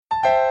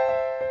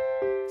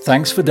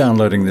Thanks for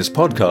downloading this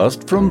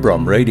podcast from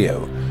Brum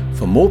Radio.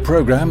 For more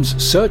programs,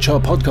 search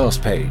our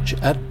podcast page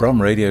at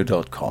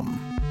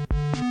brumradio.com.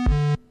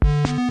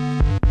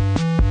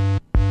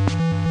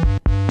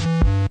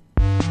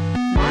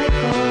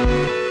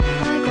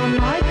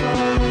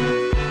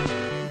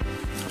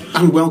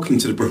 And welcome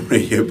to the Brum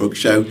Radio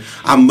Bookshow,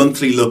 our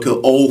monthly look at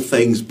all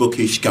things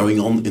bookish going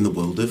on in the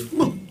world of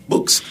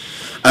books.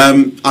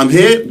 I'm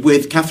here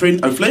with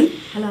Catherine O'Flynn.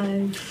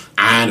 Hello.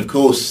 And, of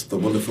course, the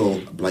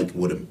wonderful Blake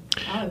Woodham.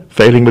 Oh.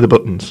 Failing with the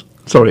buttons.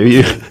 Sorry, are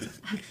you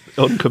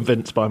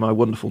unconvinced by my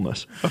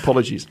wonderfulness?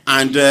 Apologies.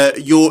 And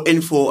you're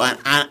in for an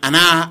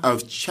hour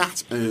of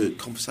chat,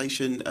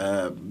 conversation,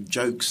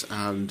 jokes,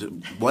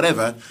 and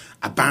whatever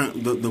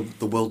about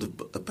the world of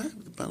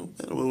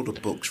the world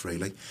of books.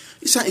 Really,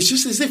 it's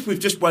just as if we've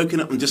just woken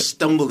up and just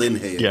stumbled in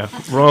here. Yeah,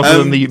 rather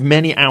than the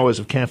many hours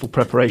of careful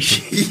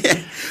preparation. Yeah.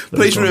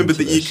 Please remember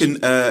that you can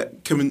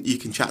come and you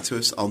can chat to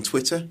us on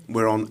Twitter.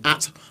 We're on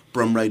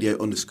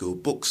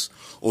 @BrumRadio_books,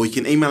 or you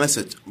can email us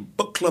at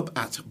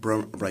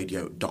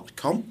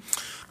bookclub@brumradio.com.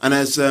 And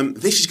as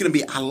this is going to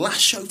be our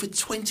last show for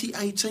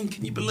 2018,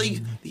 can you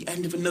believe the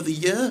end of another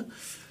year?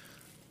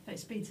 It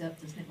speeds up,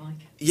 doesn't it, Mike?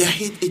 Yeah,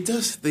 it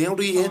does. The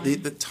older you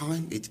get, the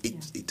time,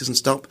 it doesn't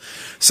stop.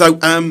 So we're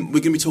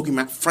going to be talking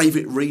about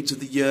favourite reads of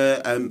the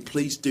year.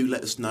 Please do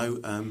let us know.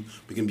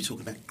 We're going to be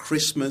talking about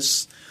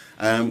Christmas.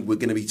 We're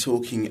going to be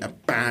talking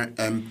about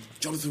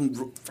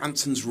Jonathan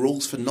Franzen's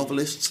rules for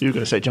novelists. You were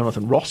going to say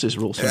Jonathan Ross's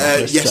rules for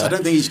novelists. Yes, I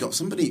don't think he's got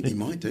somebody. He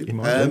might do. He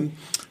might do.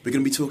 We're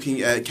going to be talking...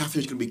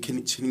 Catherine's going to be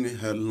continuing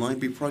her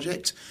library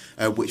project,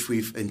 which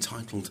we've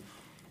entitled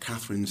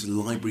Catherine's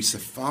Library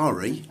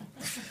Safari,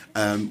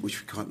 which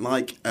we quite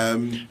like.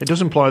 It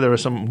does imply there are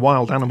some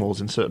wild animals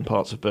in certain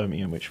parts of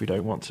Birmingham, which we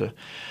don't want to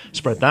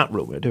spread that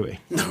rumor, do we?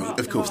 No,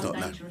 of course not.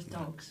 Dangerous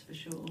dogs, for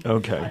sure.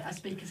 Okay. I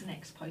speak as an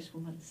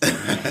ex-postwoman, so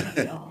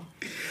they are.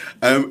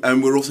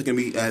 And we're also going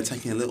to be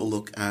taking a little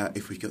look,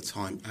 if we've got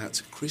time,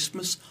 at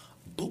Christmas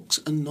books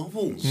and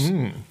novels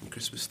and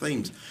Christmas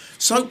themes.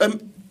 So,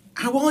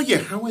 how are you?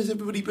 How has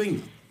everybody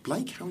been?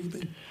 Blake, how have you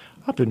been?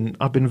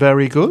 I've been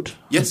very good.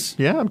 Yes.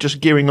 Yeah, I'm just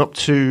gearing up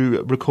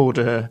to record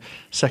a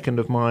second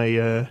of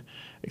my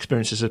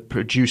experiences of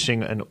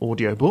producing an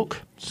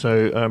audiobook.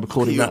 So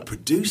recording You're that. a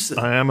producer.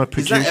 I am a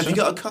producer. Have you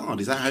got a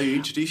card? Is that how you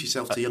introduce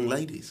yourself to young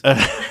ladies?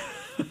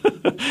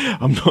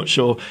 I'm not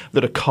sure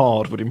that a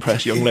card would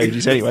impress young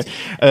ladies anyway.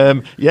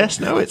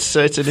 Yes, no, it's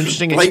an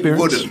interesting Blake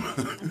experience.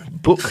 Woodham,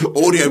 Book.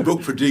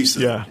 book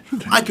producer. Yeah.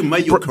 I can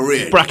make your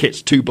career.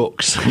 Brackets, 2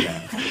 books.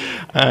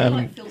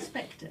 Like Phil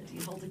Spector, do you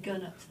hold a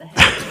gun up to the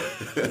head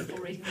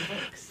before reading the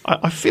books?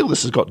 I feel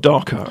this has got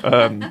darker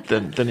than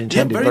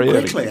intended very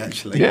early. quickly,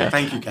 actually. Yeah.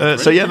 Thank you, Catherine.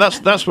 So yeah,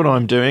 that's what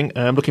I'm doing.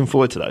 I'm looking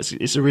forward to that.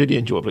 It's a really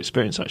enjoyable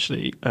experience,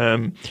 actually.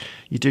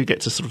 You do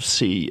get to sort of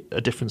see a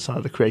different side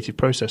of the creative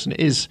process, and it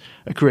is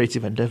a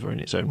creative endeavour in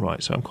its own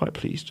right. So I'm quite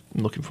pleased.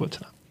 I'm looking forward to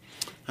that.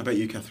 How about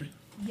you, Catherine?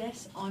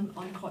 Yes, I'm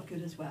quite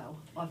good as well.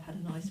 I've had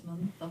a nice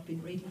month. I've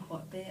been reading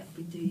quite a bit. I've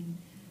been doing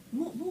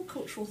more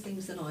cultural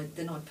things than I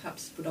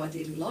perhaps would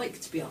ideally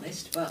like, to be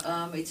honest. But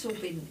it's all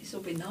been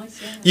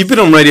nice. Yeah. You've been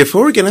on Radio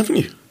 4 again, haven't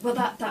you? Well,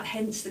 that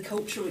hence the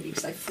culture really,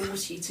 because they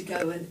force you to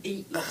go and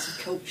eat lots of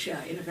culture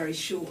in a very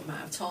short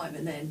amount of time,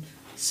 and then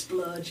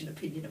splurge an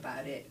opinion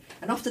about it.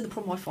 And often the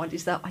problem I find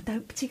is that I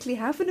don't particularly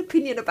have an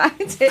opinion about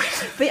it.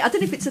 But I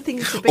don't know if it's a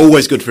thing to be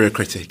Always good for a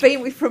critic.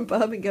 being with from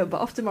Birmingham, but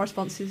often my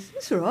response is,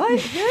 it's all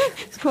right, yeah,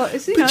 it's quite,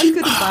 it's, good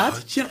and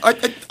bad. You know,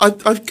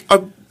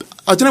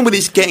 I don't know whether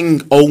it's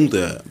getting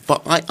older,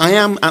 but I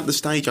am at the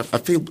stage, I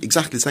feel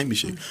exactly the same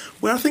as you,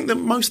 where I think that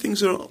most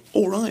things are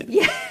all right.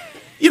 Yeah.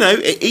 You know,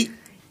 it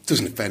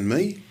doesn't offend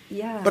me,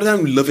 Yeah. but I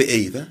don't love it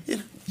either. You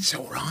know, it's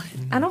all right.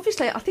 And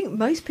obviously, I think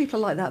most people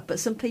are like that, but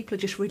some people are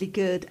just really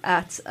good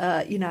at,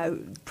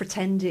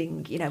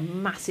 pretending,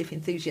 massive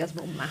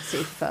enthusiasm or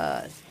massive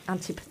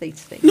antipathy to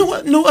things.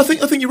 No, I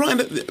think you're right.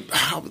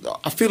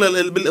 I feel a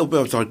little bit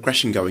of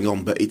digression going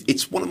on, but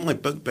it's one of my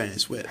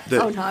bugbears. Where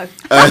oh no!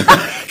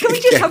 Can we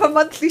just have a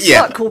monthly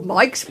slot called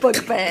Mike's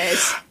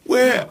Bugbears?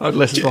 Where I'd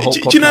listen to the whole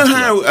do podcast. you know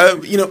how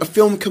a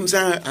film comes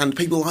out and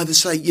people either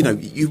say,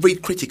 you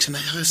read critics and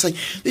they either say,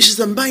 this is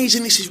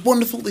amazing, this is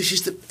wonderful, this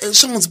is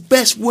someone's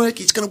best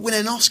work, it's going to win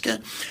an Oscar,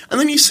 and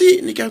then you see it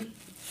and you go,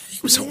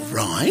 it was all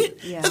right.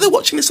 Yeah. And they're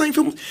watching the same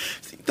film.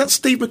 That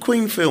Steve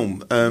McQueen film,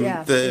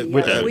 The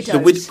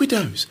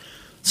Widows.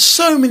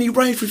 So many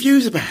rave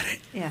reviews about it.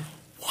 Yeah.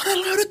 What a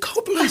load of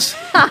cobblers.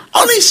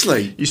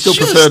 Honestly. You still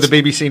prefer the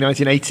BBC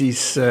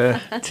 1980s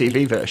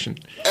TV version?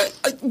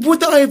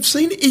 Would I have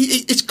seen it?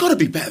 It's got to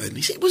be better than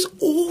this. It was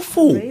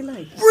awful.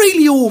 Really?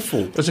 Really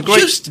awful. There's a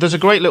great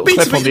little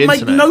bits clip on the it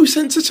internet. made no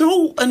sense at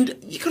all. And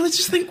you kind of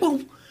just think, well,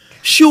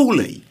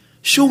 surely,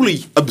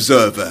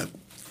 observer,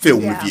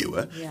 film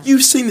reviewer,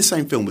 you've seen the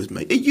same film as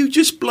me. Are you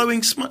just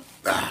blowing smoke?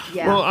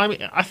 Yeah. Well, I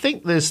mean, I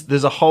think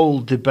there's a whole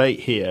debate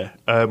here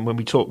when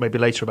we talk maybe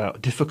later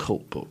about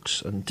difficult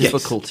books and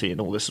difficulty and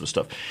all this sort of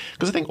stuff.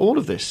 Because I think all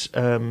of this,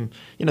 there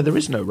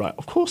is no right.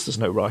 Of course, there's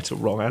no right or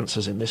wrong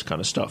answers in this kind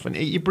of stuff, and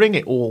you bring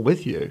it all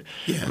with you.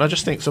 Yeah. And I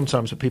just think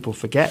sometimes that people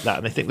forget that,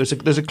 and they think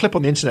there's a clip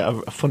on the internet,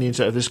 a funny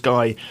internet, of this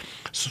guy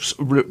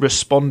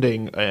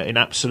responding in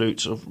absolute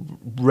sort of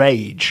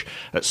rage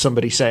at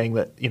somebody saying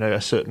that a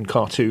certain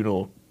cartoon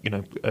or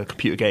a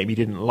computer game they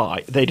didn't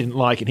like,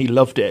 and he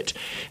loved it,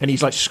 and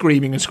he's like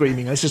screaming and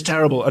screaming, this is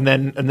terrible, and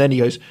then he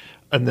goes,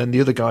 and then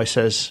the other guy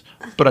says,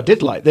 but I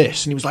did like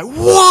this, and he was like,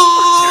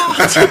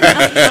 what?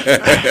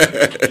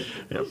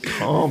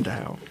 Calm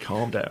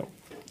down.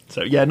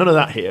 So none of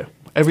that here.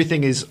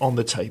 Everything is on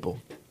the table.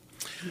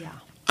 Yeah.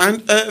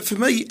 And for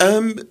me,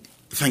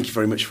 thank you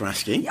very much for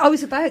asking. I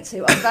was about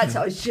to.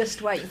 I was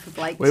just waiting for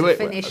Blake to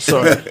finish.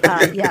 Sorry.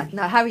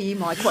 No, how are you,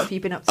 Mike? What have you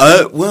been up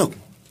to? Well,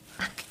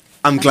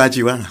 I'm glad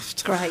you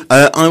asked. Great.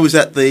 I was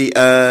at the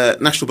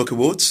National Book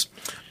Awards,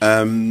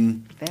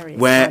 Very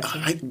where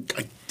exciting.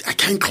 I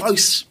came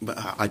close, but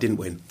I didn't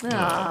win.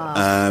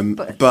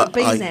 But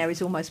being there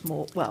is almost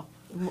more,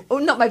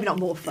 maybe not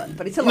more fun,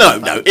 but it's a lot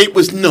of fun. No, it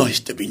was nice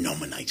to be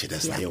nominated,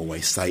 as they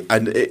always say.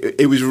 And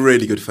it was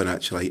really good fun,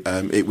 actually.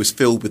 It was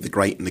filled with the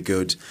great and the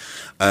good.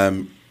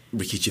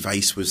 Ricky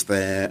Gervais was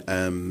there.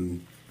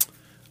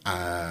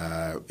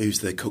 Who's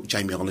the cook?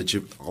 Jamie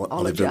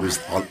Oliver was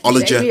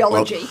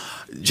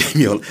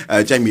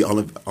Jamie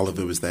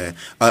Oliver was there.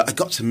 I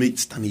got to meet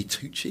Stanley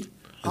Tucci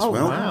as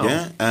well. Wow.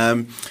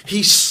 Yeah,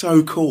 he's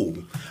so cool.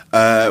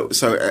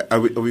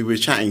 We were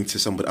chatting to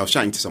somebody. I was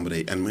chatting to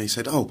somebody, and he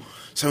said, "Oh,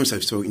 so and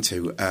so's talking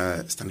to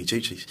Stanley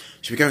Tucci.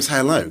 Should we go and say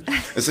hello?"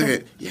 I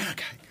said, "Yeah,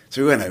 okay."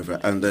 So we went over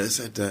and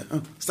said,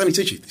 "Oh, Stanley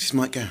Tucci, this is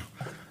Mike Gayle,"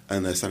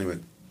 and Stanley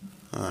went,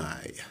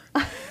 "Hi."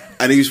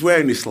 And he was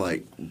wearing this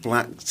like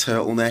black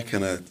turtleneck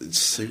and a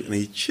suit, and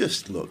he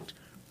just looked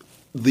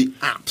the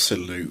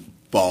absolute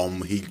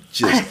bomb. He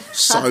just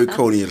so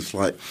cool. He was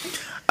like,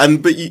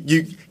 but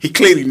he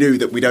clearly knew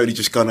that we'd only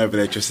just gone over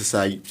there just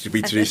to be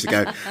introduced to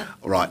go,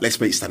 all right, let's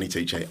meet Stanley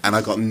Tucci. And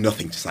I got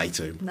nothing to say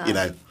to him.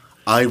 No.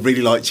 I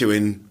really liked you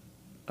in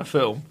A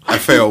film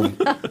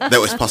that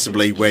was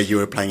possibly where you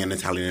were playing an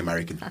Italian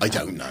American. I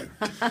don't know.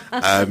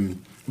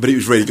 But it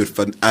was really good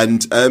fun,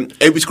 and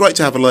it was great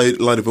to have a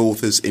load of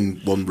authors in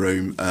one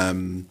room.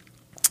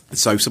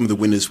 So some of the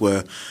winners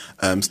were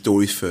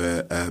Stories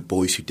for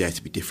Boys Who Dare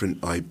to Be Different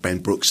by Ben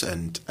Brooks,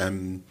 and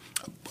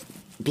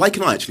Blake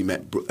and I actually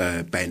met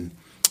Ben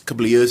a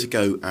couple of years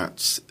ago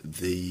at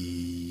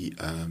the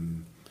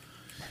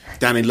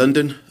down in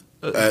London,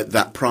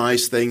 that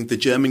prize thing. The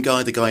German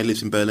guy, the guy who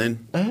lives in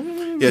Berlin.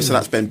 Yeah, so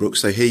that's Ben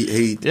Brooks. So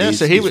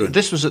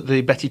this was at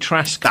the Betty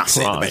Trask Prize,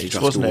 the Betty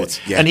Trask wasn't Awards,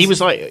 it? yes. And he was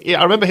like,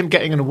 I remember him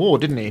getting an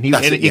award, didn't he? And he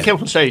Yeah. came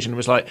up on stage and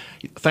was like,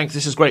 "Thanks,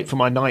 this is great for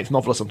my 9th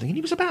novel or something." And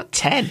he was about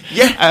 10.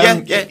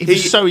 Yeah. He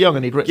was so young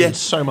and he'd written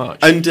so much.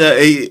 And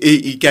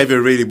he gave a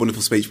really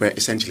wonderful speech where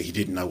essentially he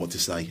didn't know what to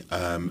say.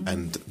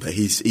 But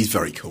he's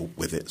very cool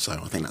with it. So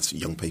I think that's for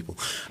young people.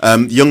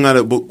 The young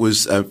adult book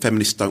was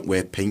Feminists Don't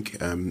Wear Pink.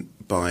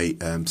 By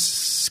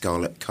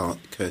Scarlett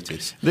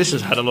Curtis. This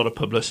has had a lot of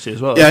publicity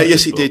as well. Yeah,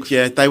 yes, it did.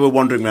 Yeah, they were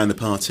wandering around the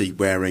party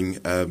wearing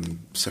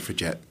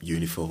suffragette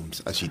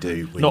uniforms, as you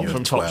do when Not you're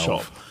from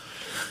 12.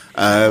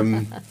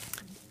 Topshop.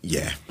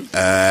 Yeah,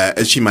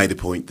 and she made the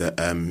point that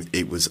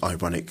it was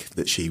ironic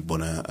that she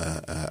won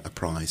a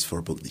prize for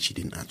a book that she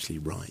didn't actually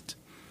write.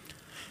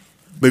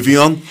 Moving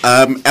on,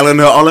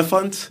 Eleanor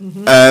Oliphant.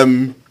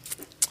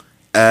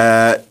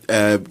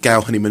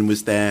 Gayle Honeyman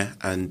was there,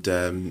 and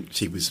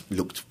she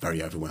looked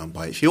very overwhelmed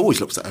by it. She always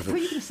looks I thought you were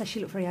going to say she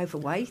looked very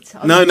overweight.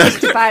 I was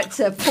just about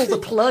to pull the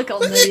plug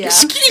on the...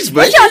 Excuse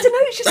me? I don't know,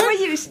 it's just the way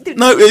you...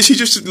 No, she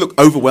just looked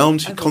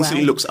overwhelmed. She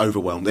constantly looks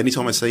overwhelmed.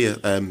 Anytime I see her...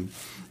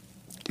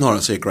 not I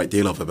see a great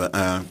deal of her, but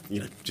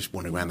just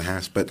wandering around the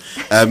house. But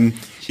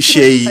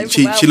she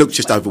looked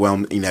just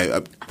overwhelmed.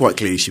 Quite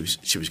clearly she was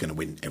going to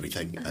win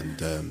everything,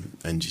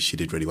 and she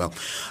did really well.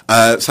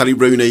 Sally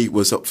Rooney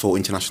was up for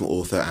International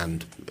Author,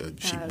 and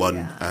she won.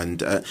 Yeah. And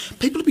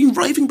people have been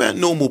raving about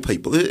Normal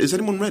People. Has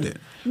anyone read it?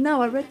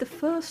 No, I read the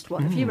first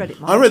one. Have you read it,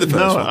 Mike? I read the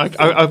first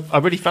one. I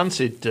really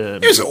fancied.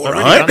 It was all right.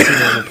 I really fancied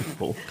Normal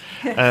People.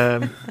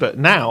 But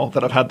now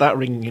that I've had that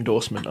ringing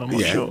endorsement, I'm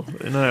not sure.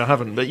 No, I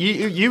haven't. But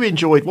you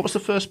enjoyed. What was the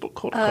first book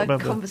called? I can't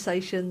remember.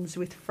 Conversations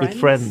with Friends. With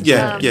Friends.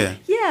 Yeah.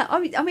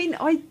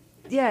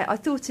 I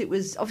thought it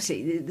was,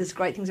 obviously there's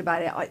great things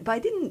about it, but I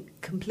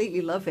didn't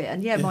completely love it.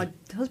 And my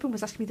husband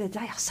was asking me the other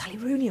day, Sally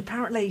Rooney,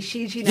 apparently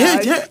she's she's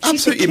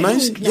absolutely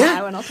amazing. Now.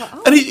 Yeah, and I was like,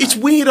 and it's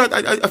weird.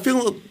 I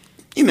feel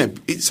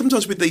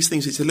sometimes with these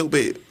things it's a little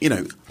bit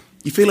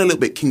you feel a little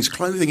bit King's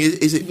Clothing.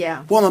 Is it?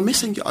 Yeah. What am I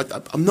missing?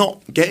 I'm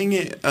not getting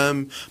it.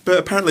 But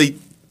apparently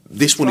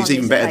this one is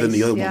even better than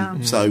the other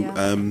one. So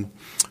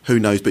who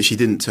knows? But she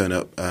didn't turn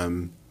up.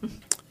 And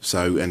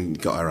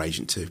got her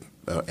agent to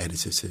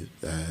editor to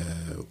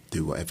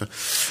do whatever.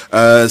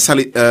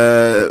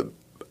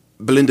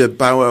 Belinda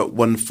Bauer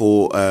won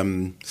for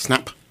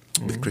Snap.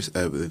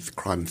 with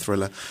crime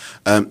thriller.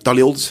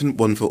 Dolly Alderton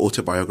won for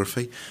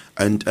autobiography.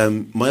 And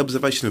my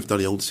observation of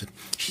Dolly Alderton,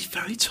 she's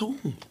very tall.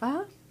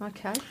 Ah,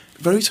 okay.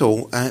 Very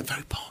tall,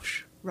 very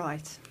posh.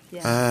 Right,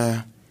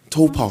 yeah.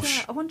 Tall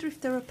posh. I wonder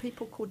if there are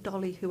people called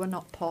Dolly who are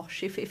not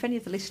posh. If any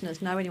of the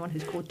listeners know anyone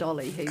who's called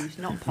Dolly who's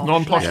not posh,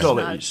 non-posh let us know.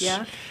 Dollies.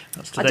 Yeah,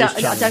 That's I today's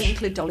don't challenge.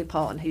 include Dolly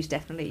Parton, who's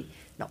definitely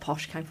not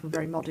posh, came from a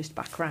very modest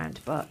background,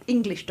 but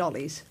English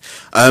Dollies.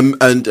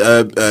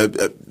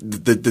 The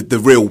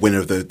real winner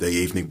of the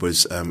evening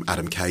was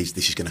Adam Kay's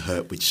This Is Going to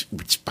Hurt, which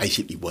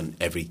basically won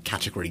every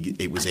category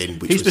it was in.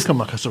 He's become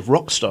like a sort of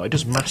rock star. He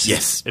does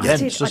massive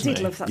events, I doesn't did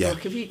he? love that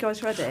book. Have you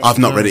guys read it? I've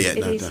not read it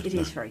yet. It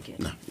is very good.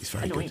 No, it's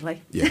very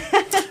Annoyingly. good.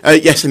 Yeah.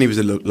 Yes, and he was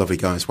a lovely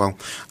guy as well.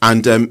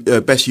 And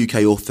Best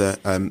UK Author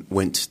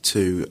went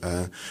to,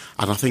 and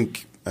I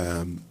think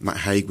Matt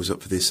Haig was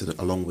up for this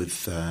along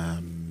with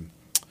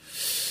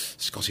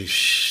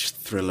Scottish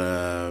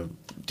thriller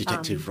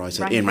detective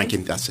writer Ian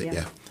Rankin. That's it.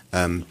 Yeah.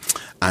 And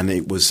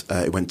it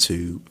went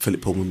to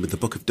Philip Pullman with The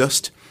Book of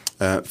Dust.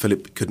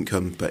 Philip couldn't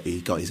come, but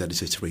he got his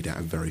editor to read out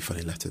a very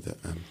funny letter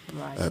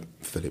that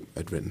Philip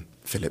had written.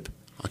 Philip,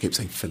 I keep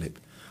saying Philip.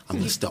 I'm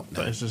going to stop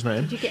now. That is his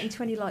name. Did you get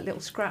into any little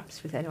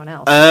scraps with anyone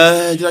else?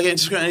 Did I get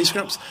into any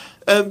scraps?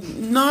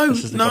 No.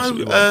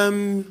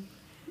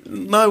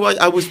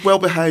 I was well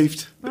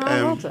behaved.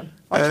 Well done.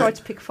 I tried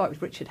to pick a fight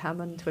with Richard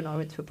Hammond when I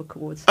went to a book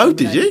awards. Oh,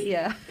 did you?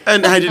 Yeah.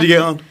 And how did you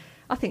get on?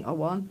 I think I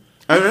won.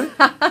 Oh, really?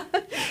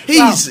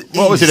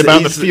 What was it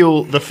about the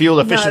fuel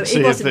efficiency?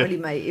 No, it wasn't really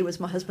me. It was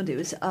my husband. It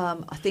was. I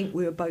think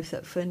we were both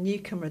up for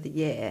Newcomer of the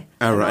Year.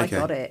 Oh, right. I Okay.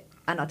 got it,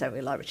 and I don't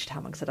really like Richard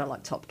Hammond because I don't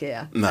like Top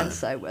Gear. No. And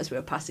so as we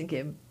were passing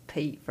him,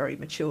 Pete very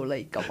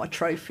maturely got my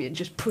trophy and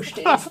just pushed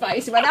it in his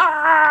face and went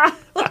ah.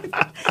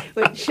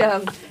 Which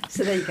so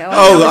there you go.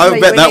 I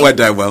bet that went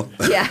down well.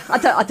 Yeah, I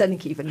don't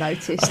think he even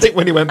noticed. I think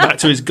when he went back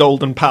to his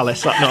golden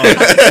palace that night,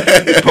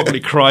 he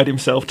probably cried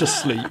himself to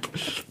sleep.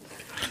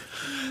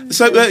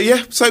 So but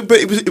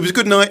it was a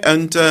good night,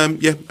 and I'm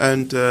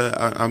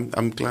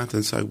glad,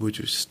 and so we're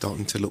just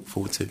starting to look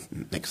forward to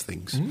next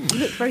things. You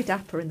look very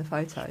dapper in the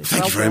photos.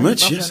 Thank you very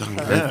much. Yes,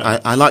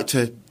 I like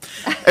to.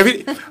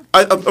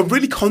 I'm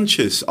really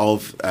conscious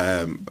of.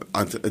 I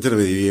don't know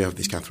whether you have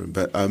this, Catherine,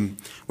 but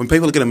when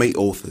people are going to meet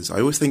authors, I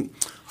always think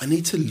I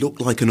need to look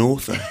like an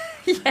author.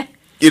 Yeah.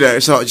 You know,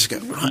 so I just go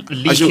right.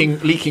 Leaking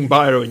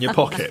biro in your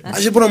pocket. I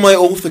should put on my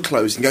author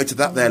clothes and go to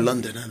that there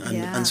London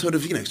and sort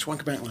of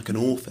swank about like an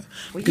author.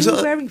 Well,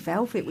 you're wearing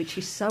velvet, which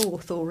is so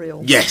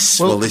authorial. Yes,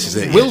 well this is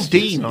it. Will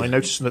Dean, I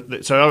noticed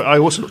that. So I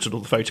also looked at all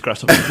the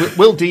photographs of him.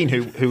 Will Dean,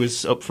 who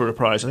was up for a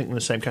prize, I think in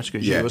the same category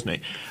as you, wasn't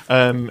he?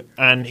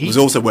 And he was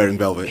also wearing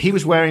velvet. He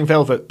was wearing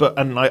velvet, but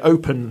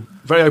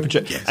very open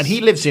shirt. Yes. And he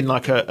lives in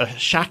like a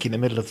shack in the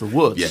middle of the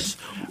woods. Yes.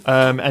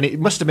 And it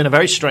must have been a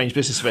very strange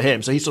business for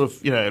him. So he sort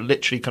of,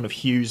 literally kind of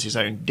hews his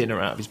own dinner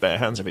out of his bare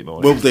hands every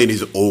morning. Will Dean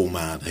is all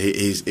man.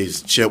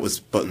 His shirt was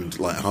buttoned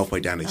like halfway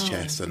down his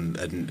chest, and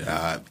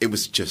it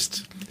was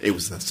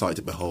a sight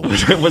to behold.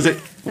 was it?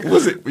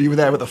 You were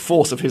there with the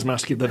force of his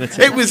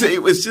masculinity. It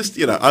was just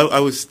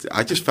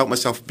I just felt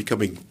myself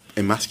becoming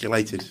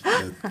emasculated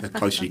the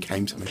closer he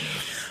came to me.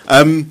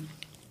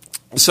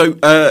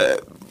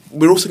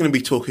 We're also going to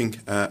be talking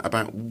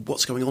about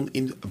what's going on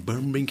in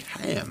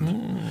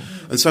Birmingham.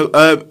 And so,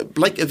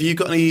 Blake, have you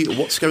got any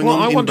what's going on in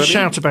Birmingham? I want to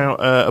shout about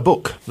a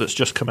book that's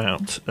just come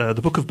out, The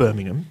Book of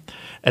Birmingham,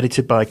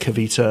 edited by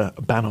Kavita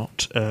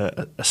Banot,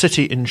 a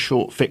city in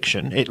short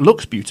fiction. It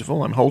looks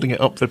beautiful. I'm holding it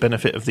up for the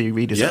benefit of the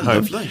readers at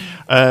home. Lovely.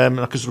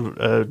 Like a sort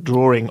of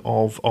drawing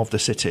of the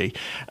city.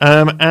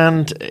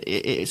 And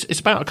it's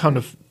about a kind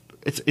of...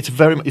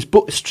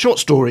 It's short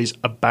stories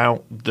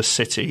about the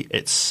city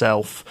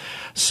itself,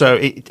 so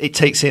it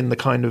takes in the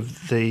kind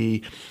of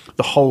the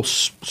whole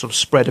sort of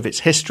spread of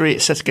its history.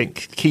 It sets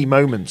against key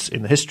moments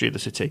in the history of the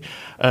city.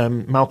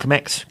 Malcolm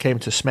X came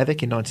to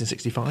Smethwick in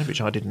 1965,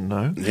 which I didn't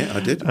know. Yeah, I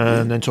did.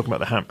 And then talking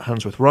about the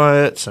Handsworth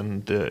riots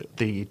and the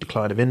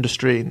decline of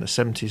industry in the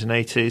 70s and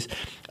 80s,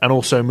 and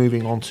also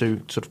moving on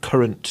to sort of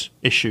current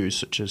issues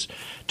such as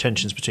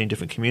tensions between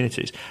different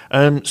communities.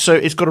 So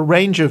it's got a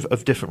range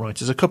of different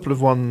writers. A couple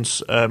of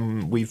ones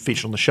we've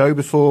featured on the show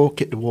before,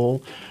 Kit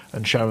DeWall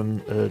and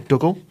Sharon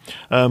Dougal.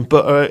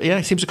 But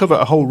it seems to cover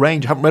a whole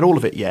range. I haven't read all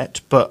of it yet,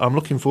 but I'm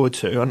looking forward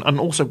to. And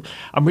also,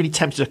 I'm really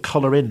tempted to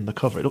colour in the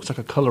cover. It looks like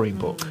a colouring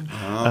book.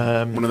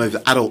 One of those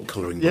adult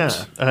colouring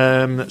books.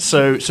 Yeah.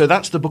 So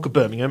that's The Book of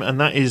Birmingham, and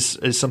that is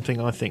something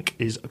I think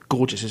is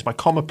gorgeous. It's by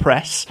Comma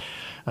Press.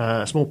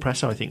 A small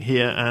press, I think,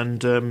 here,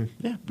 and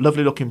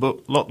lovely looking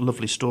book, lot of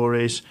lovely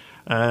stories,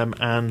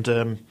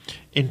 and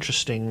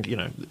interesting.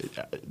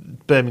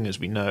 Birmingham, as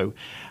we know,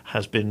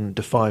 has been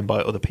defined by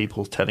other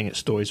people telling its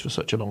stories for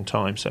such a long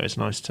time. So it's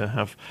nice to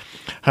have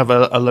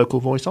a local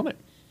voice on it.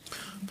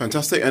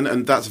 Fantastic,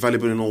 and that's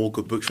available in all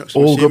good bookshops.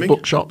 All good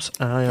bookshops,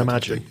 I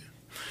imagine.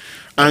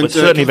 And it's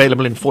certainly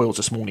available in Foyles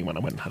this morning when I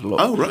went and had a look.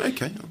 Oh right,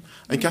 okay.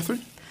 And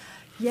Catherine?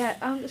 Yeah,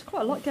 there's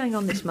quite a lot going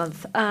on this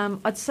month.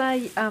 I'd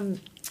say.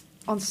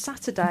 On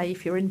Saturday,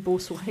 if you're in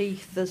Borsall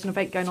Heath, there's an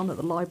event going on at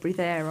the library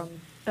there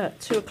at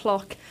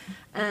 2:00,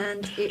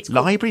 And it's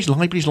libraries.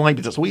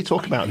 That's all you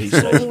talk about these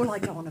days. all I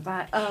go on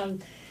about.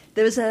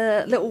 There was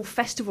a little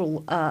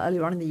festival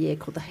earlier on in the year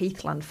called the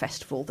Heathland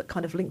Festival that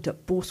kind of linked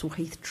up Borsall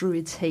Heath,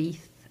 Druids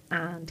Heath,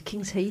 and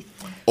King's Heath.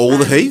 All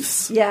the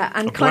heaths? Yeah,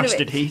 and A kind of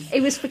blasted heath. it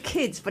was for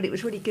kids, but it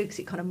was really good because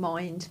it kind of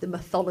mined the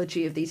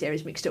mythology of these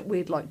areas, mixed up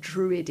with like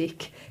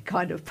druidic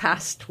kind of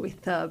past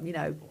with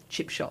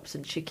chip shops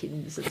and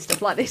chickens and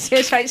stuff like this.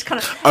 So it's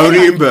kind of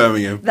Only in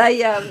Birmingham.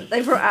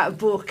 They brought out a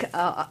book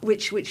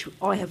which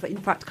I have in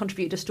fact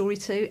contributed a story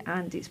to,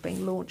 and it's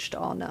being launched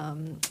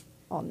on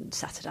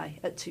Saturday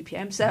at 2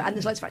 p.m. So, and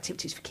there's loads of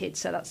activities for kids,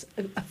 so that's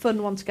a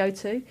fun one to go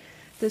to.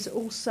 There's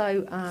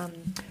also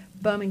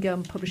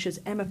Birmingham publishers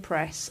Emma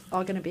Press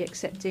are going to be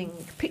accepting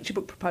picture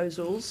book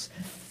proposals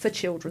for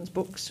children's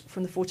books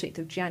from the 14th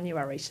of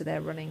January, so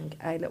they're running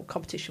a little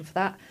competition for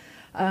that.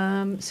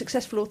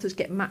 Successful authors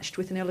get matched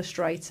with an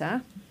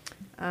illustrator,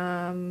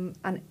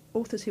 and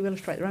authors who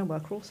illustrate their own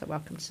work are also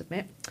welcome to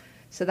submit.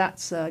 So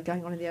that's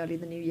going on in the early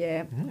of the new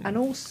year. And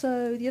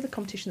also the other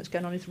competition that's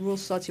going on is the Royal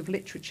Society of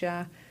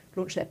Literature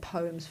launched their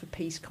Poems for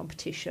Peace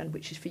competition,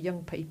 which is for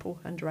young people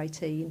under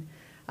 18.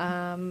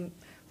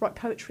 Write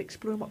poetry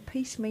exploring what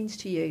peace means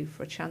to you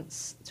for a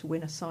chance to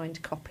win a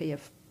signed copy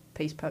of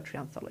Peace Poetry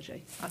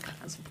Anthology. Okay,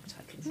 and some book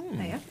tokens.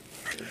 There you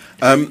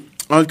go.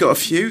 I've got a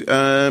few.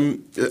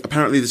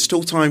 Apparently there's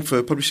still time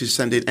for publishers to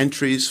send in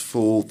entries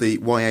for the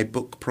YA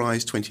Book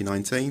Prize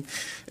 2019.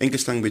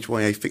 English language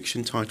YA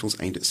fiction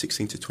titles aimed at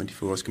 16 to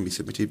 24 hours can be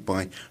submitted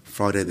by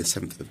Friday the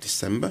 7th of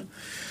December.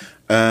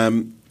 I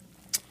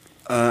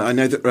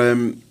know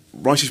that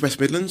Writing West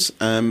Midlands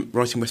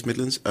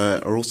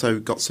are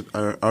also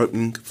are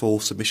open for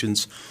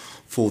submissions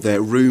for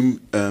their Room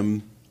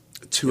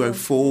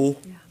 204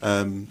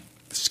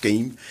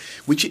 scheme,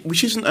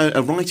 which isn't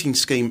a writing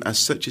scheme as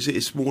such, is it?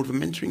 It's more of a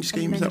mentoring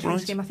scheme, is that right?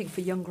 Scheme, I think,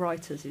 for young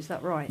writers, is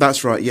that right?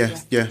 That's right, yeah.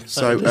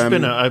 So there's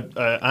been an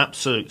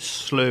absolute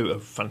slew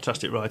of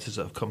fantastic writers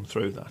that have come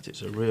through that.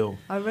 It's a real...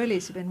 Oh, really?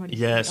 It's been really...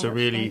 Yeah, it's a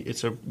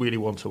really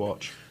one to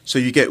watch. So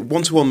you get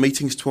one-to-one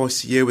meetings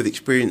twice a year with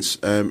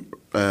experienced Writing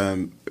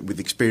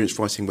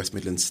West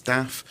Midlands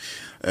staff.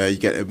 You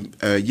get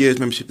a year's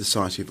membership to the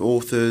Society of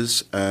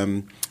Authors,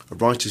 a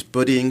writers'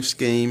 buddying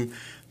scheme.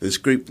 There's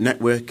group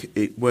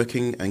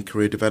working and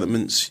career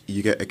developments.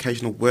 You get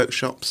occasional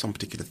workshops on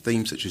particular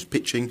themes such as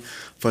pitching,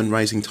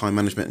 fundraising, time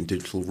management and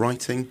digital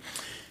writing.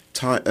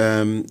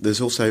 There's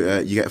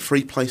also you get a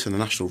free place on the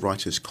National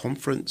Writers'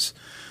 Conference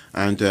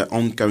and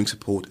ongoing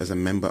support as a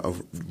member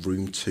of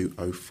Room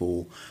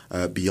 204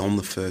 beyond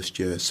the first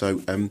year.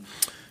 So I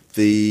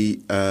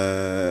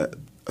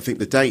think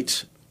the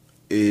date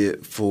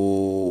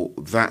for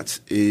that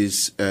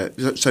is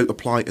so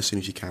apply as soon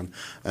as you can,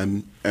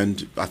 and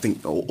I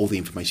think all the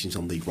information is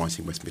on the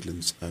Writing West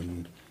Midlands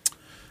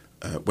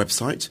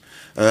website.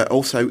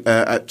 Also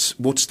at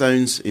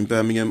Waterstones in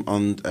Birmingham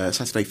on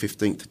Saturday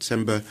 15th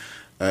December,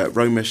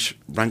 Romesh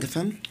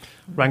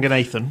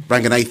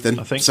Ranganathan,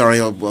 I think.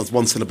 Sorry, I was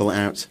one syllable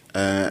out.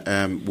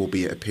 Will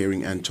be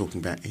appearing and talking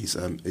about his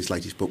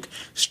latest book,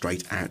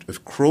 Straight Out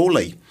of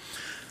Crawley.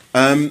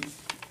 And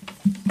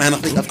I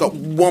think I've got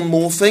one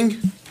more thing.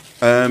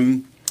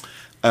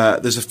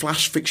 There's a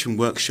flash fiction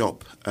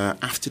workshop,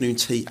 afternoon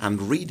tea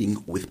and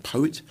reading with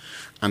poet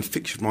and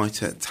fiction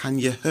writer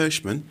Tanya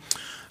Hirschman.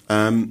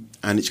 And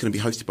it's going to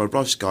be hosted by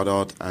Roger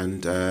Goddard,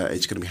 and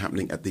it's going to be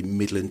happening at the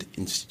Midland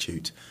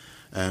Institute.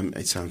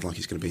 It sounds like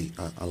it's going to be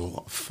a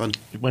lot of fun.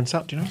 When's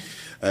that, do you know?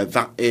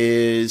 That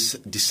is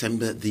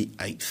December the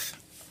 8th,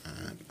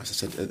 as I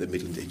said, at the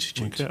Midland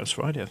Institute. Okay, that's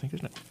Friday, I think,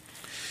 isn't it?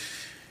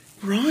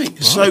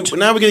 Right. So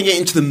now we're going to get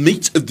into the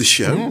meat of the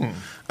show.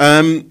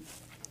 Let me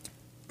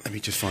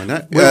just find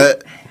out.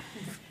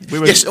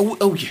 Yes.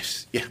 Oh,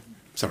 yes. Yeah.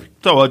 Sorry.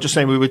 So I was just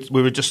saying we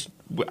were just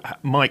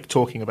Mike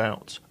talking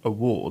about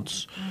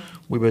awards.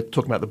 We were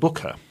talking about the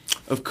Booker.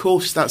 Of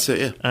course, that's it.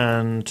 Yeah.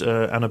 And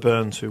Anna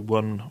Burns, who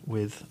won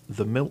with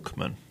The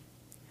Milkman.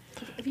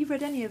 Have you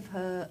read any of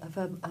her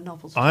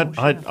novels?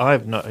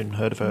 I've not even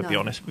heard of her, to be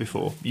honest,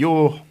 before.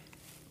 Your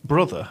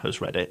brother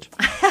has read it.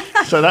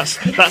 So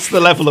that's the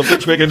level of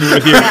which we're going to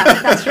review.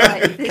 Yeah, that's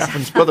right.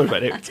 Catherine's brother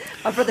read it.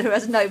 My brother, who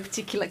has no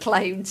particular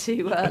claim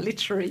to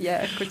literary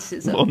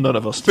criticism. Well, none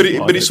of us. But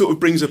it sort of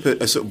brings up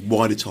a sort of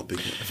wider topic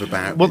of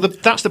about. Well,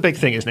 that's the big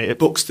thing, isn't it?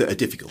 Books that are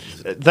difficult.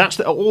 That's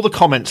all the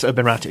comments that have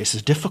been around it. It's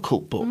a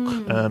difficult book.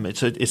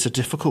 It's a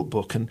difficult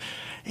book, and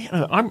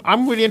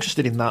I'm really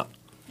interested in that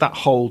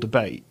whole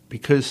debate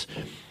because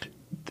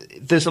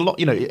there's a lot,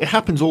 it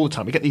happens all the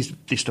time. We get these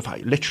stuff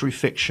out, literary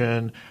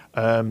fiction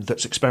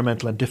that's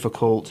experimental and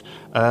difficult.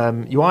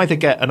 You either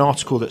get an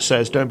article that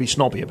says, don't be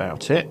snobby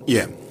about it.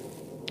 Yeah.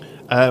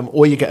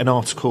 Or you get an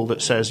article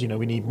that says,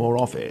 we need more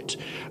of it.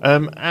 I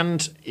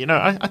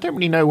don't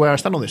really know where I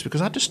stand on this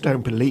because I just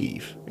don't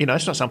believe,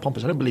 it's not sound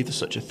pompous, I don't believe there's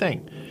such a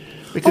thing.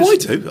 Because, I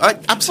do.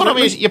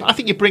 Absolutely. I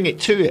think you bring it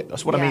to it.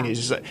 That's what I mean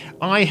is that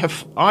I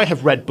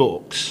have read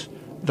books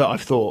that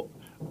I've thought,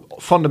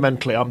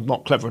 fundamentally, I'm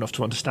not clever enough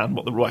to understand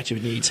what the writer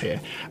needs here,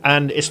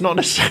 and it's not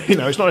necessarily,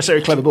 it's not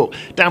necessarily a clever book.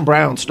 Dan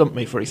Brown stumped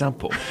me, for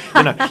example.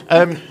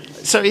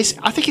 So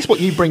I think it's what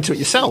you bring to it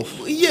yourself.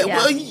 Yeah,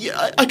 well,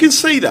 yeah, I can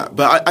see that,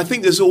 but I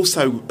think there's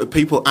also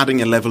people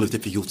adding a level of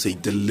difficulty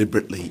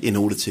deliberately in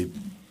order to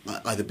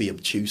either be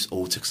obtuse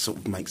or to sort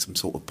of make some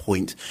sort of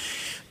point.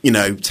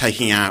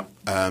 Taking out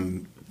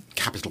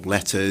capital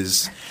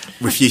letters,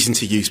 refusing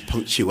to use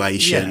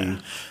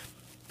punctuation,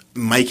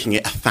 making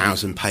it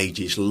 1,000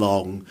 pages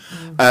long.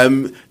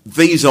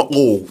 These are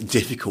all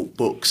difficult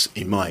books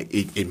in my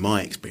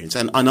experience,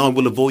 and I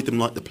will avoid them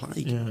like the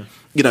plague.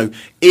 Yeah.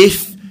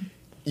 If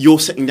you're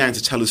sitting down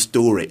to tell a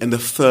story and the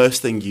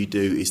first thing you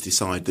do is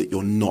decide that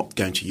you're not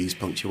going to use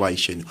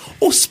punctuation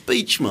or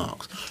speech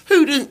marks,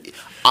 who didn't?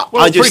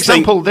 For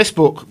example, this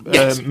book,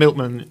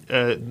 Milkman,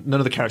 none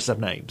of the characters have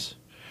names.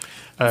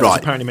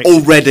 Right.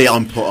 Already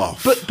I'm put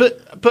off.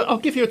 But I'll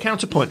give you a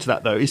counterpoint to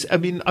that, though. I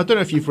don't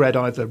know if you've read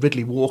either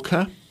Ridley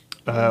Walker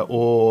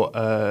or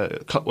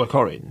Clockwork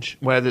Orange,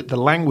 where the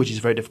language is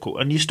very difficult.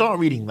 And you start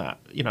reading that.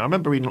 I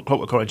remember reading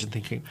Clockwork Orange and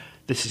thinking,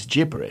 this is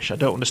gibberish. I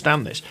don't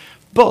understand this.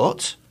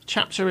 But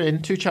 2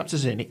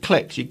 chapters in, it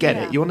clicks. You get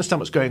it. You understand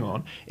what's going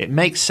on. It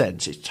makes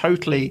sense. It's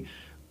totally...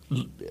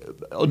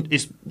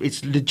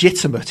 It's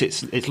legitimate.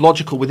 It's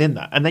logical within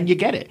that, and then you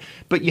get it.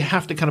 But you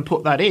have to kind of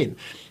put that in.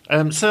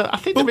 So I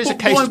think there is a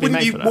case to be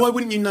made for that. Why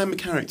wouldn't you name a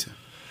character?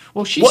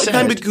 Well, she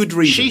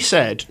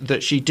said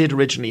that she did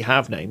originally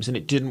have names, and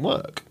it didn't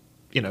work.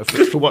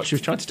 For what she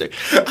was trying to do.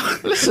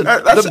 Listen,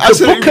 that's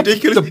absolutely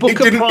ridiculous.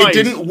 It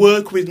didn't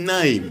work with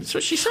names. That's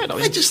what she said.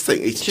 I just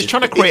think she's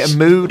trying to create a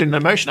mood and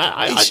emotion.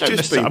 I don't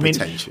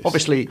necessarily.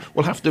 Obviously,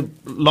 we'll have to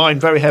line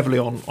very heavily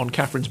on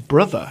Catherine's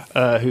brother,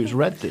 who's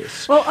read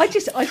this. Well, I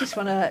just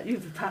want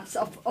to perhaps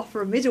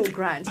offer a middle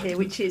ground here,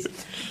 which is,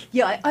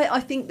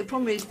 I think the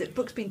problem is that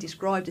books being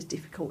described as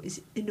difficult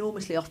is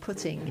enormously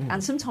off-putting,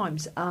 and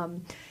sometimes, I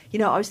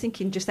was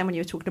thinking just then when you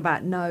were talking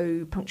about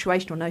no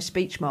punctuation or no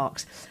speech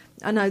marks.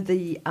 I know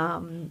the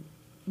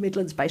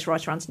Midlands-based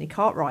writer Anthony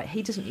Cartwright,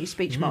 he doesn't use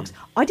speech marks.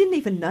 I didn't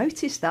even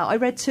notice that. I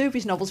read 2 of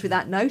his novels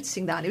without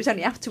noticing that, and it was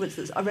only afterwards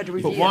that I read a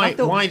review.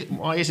 But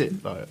why is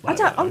it? I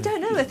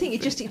don't know. I think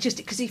it just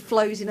because he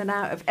flows in and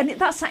out of, and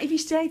if you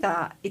say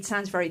that, it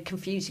sounds very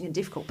confusing and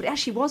difficult, but it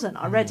actually wasn't.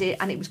 I read it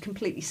and it was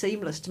completely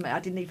seamless to me.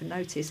 I didn't even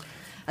notice,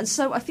 and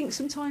so I think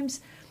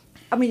sometimes.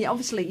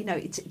 Obviously,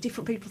 it's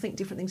different people think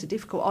different things are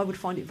difficult. I would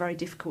find it very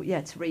difficult,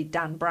 to read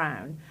Dan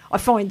Brown. I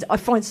find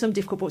some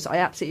difficult books. I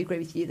absolutely agree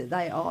with you that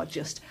they are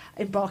just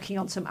embarking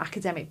on some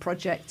academic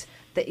project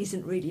that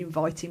isn't really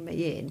inviting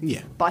me in.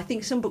 Yeah. But I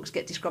think some books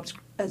get described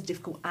as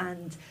difficult,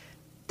 and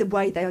the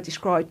way they are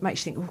described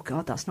makes you think, oh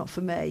God, that's not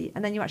for me.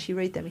 And then you actually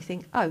read them, and you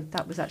think, oh,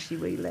 that was actually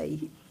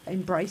really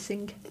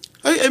embracing.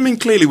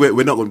 Clearly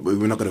we're not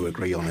going to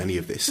agree on any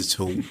of this at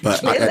all.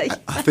 But I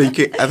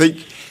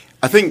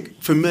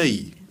think for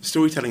me.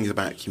 Storytelling is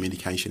about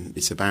communication.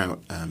 It's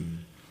about,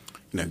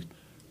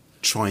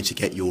 trying to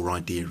get your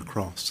idea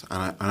across.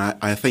 And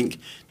I think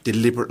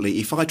deliberately,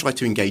 if I try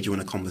to engage you in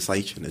a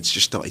conversation and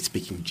just started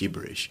speaking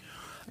gibberish,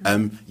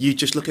 you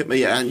just look at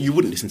me and you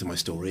wouldn't listen to my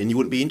story and you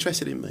wouldn't be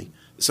interested in me.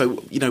 So,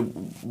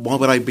 why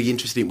would I be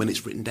interested in when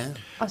it's written down?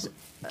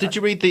 Did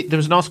you read there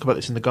was an article about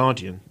this in The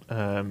Guardian,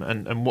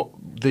 and what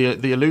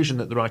the allusion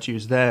that the writer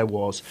used there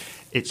was,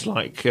 it's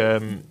like...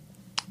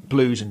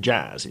 blues and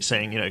jazz. It's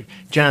saying,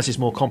 jazz is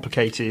more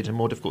complicated and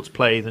more difficult to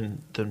play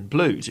than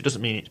blues. It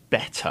doesn't mean it's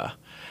better,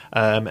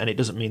 and it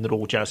doesn't mean that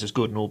all jazz is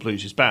good and all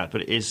blues is bad.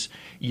 But it is.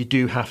 You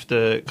do have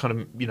to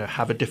kind of,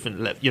 have a different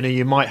level.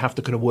 You might have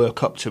to kind of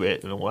work up to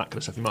it and all that kind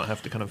of stuff. You might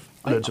have to kind of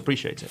learn to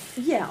appreciate it.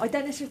 Yeah, I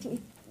don't necessarily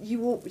think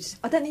you always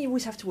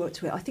have to work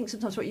to it. I think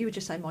sometimes what you were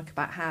just saying, Mike,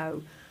 about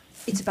how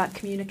it's about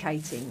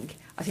communicating.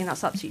 I think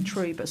that's absolutely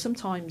true. But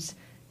sometimes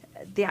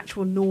the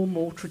actual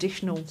normal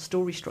traditional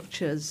story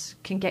structures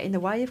can get in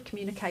the way of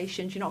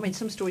communication. Do you know what I mean?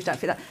 Some stories don't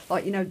fit that.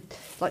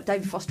 Like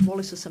David Foster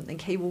Wallace or something,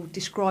 he will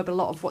describe a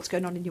lot of what's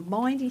going on in your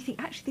mind, and you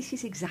think, actually, this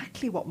is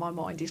exactly what my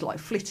mind is like,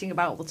 flitting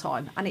about all the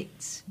time. And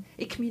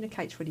it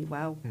communicates really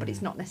well, but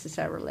it's not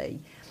necessarily,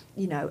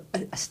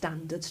 a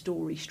standard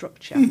story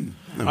structure.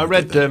 No, I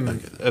read Ben.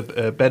 I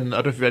don't know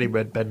if you've already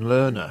read Ben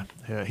Lerner.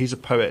 He's a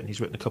poet and he's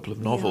written a couple of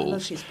novels. I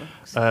love his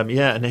books.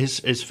 And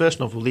his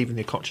first novel, Leaving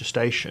the Kocher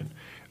Station,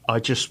 I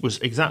just was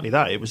exactly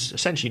that. It was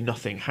essentially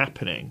nothing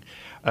happening.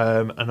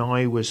 And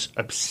I was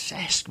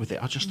obsessed with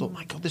it. I just thought,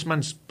 my God, this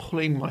man's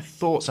pulling my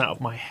thoughts out of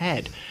my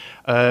head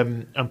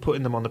and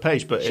putting them on the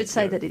page. But I should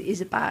say that it is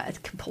about a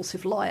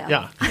compulsive liar.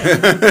 Yeah,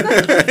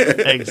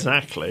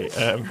 exactly.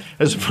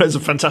 There's a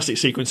fantastic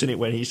sequence in it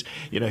when he's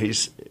in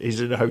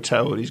a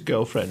hotel with his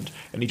girlfriend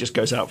and he just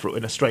goes out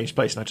in a strange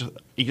place, and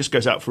he just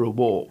goes out for a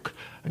walk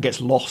and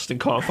gets lost and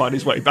can't find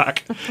his way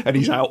back, and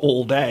he's out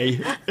all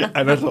day.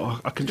 And I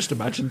thought, I can just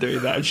imagine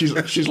doing that. And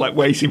she's like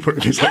waiting for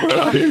him. He's like, where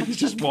are you? He's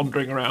just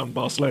wandering around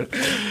Barcelona.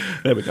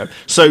 There we go.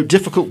 So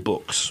difficult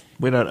books.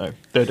 We don't know.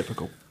 They're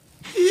difficult.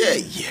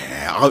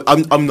 Yeah.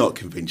 I'm not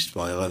convinced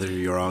by either of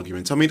your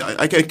arguments. I mean,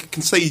 I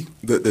can see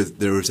that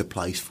there is a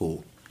place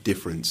for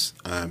difference,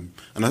 and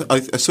I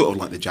sort of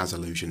like the jazz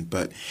allusion,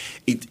 but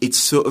it's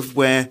sort of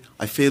where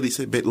I feel it's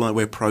a bit like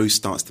where prose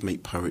starts to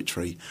meet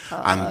poetry,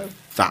 and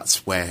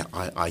that's where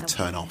I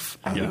turn off.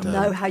 I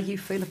know how you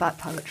feel about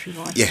poetry,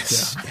 Mike.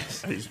 Yes.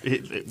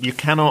 You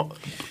cannot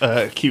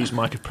accuse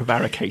Mike of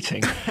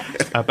prevaricating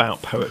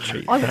about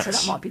poetry. I would say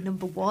that might be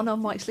number one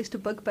on Mike's list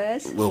of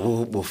bugbears.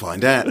 We'll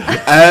find out.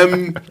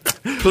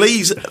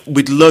 Please,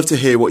 we'd love to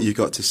hear what you've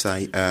got to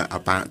say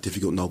about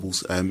difficult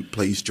novels.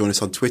 Please join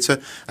us on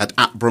Twitter at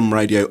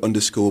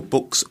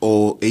 @brumradio_books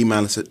or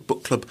email us at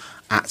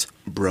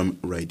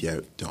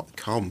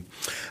bookclub@brumradio.com.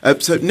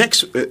 So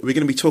next, we're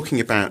going to be talking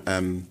about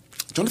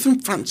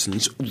Jonathan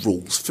Franzen's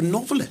rules for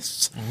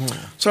novelists.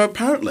 So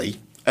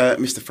apparently,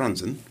 Mr.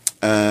 Franzen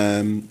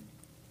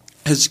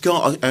has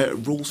got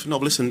rules for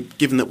novelists, and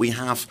given that we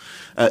have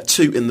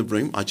two in the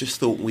room, I just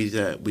thought we'd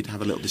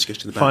have a little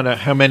discussion about... Find out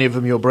how many of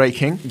them you're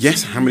breaking.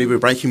 Yes, how many we're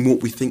breaking,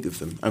 what we think of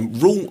them.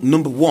 Rule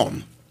number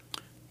 1,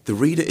 the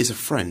reader is a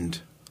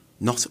friend,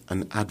 not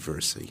an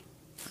adversary.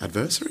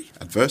 Adversary?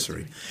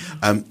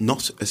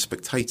 Not a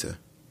spectator.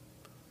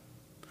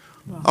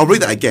 Right. I'll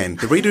read that again.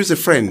 The reader is a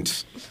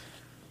friend,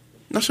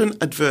 not an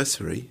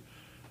adversary,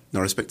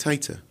 nor a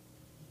spectator.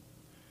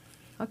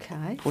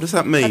 Okay. What does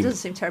that mean? That doesn't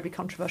seem terribly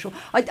controversial.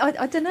 I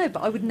don't know,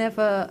 but I would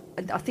never...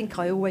 I think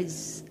I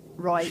always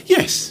write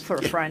for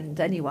a friend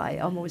anyway.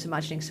 I'm always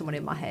imagining someone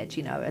in my head,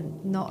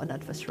 and not an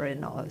adversary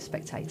and not a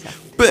spectator.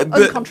 But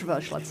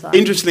uncontroversial, I'd say.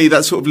 Interestingly,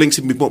 that sort of links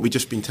in with what we've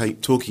just been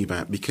talking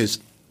about, because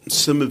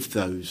some of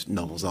those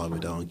novels, I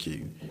would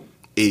argue,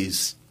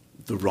 is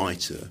the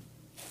writer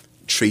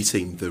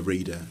treating the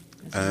reader...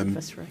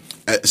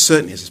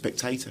 certainly as a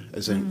spectator,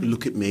 as in,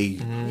 look at me,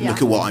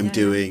 look at what I'm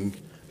doing,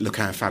 look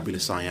how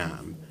fabulous I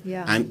am.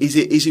 Yeah. And is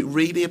it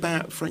really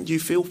about do you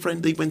feel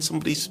friendly when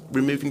somebody's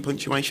removing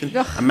punctuation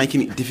and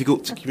making it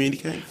difficult to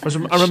communicate?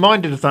 I'm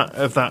reminded of that.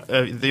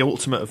 The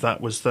ultimate of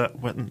that was that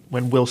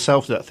when Will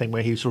Self did that thing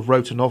where he sort of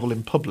wrote a novel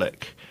in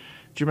public.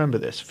 Do you remember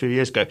this? A few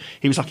years ago,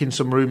 he was like in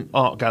some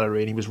art gallery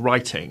and he was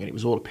writing, and it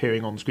was all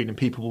appearing on the screen, and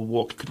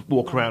people could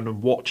walk around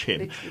and watch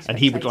him, and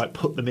he would like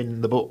put them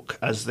in the book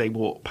as they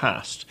walked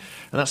past,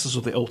 and that's the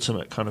sort of the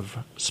ultimate kind of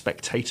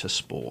spectator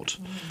sport.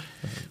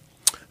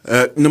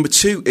 Number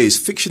 2 is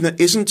fiction that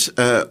isn't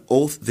an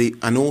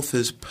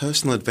author's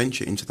personal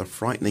adventure into the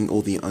frightening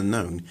or the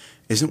unknown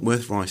isn't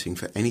worth writing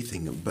for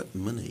anything but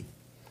money.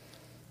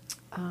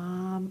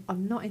 I'm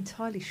not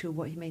entirely sure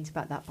what he means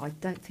about that, but I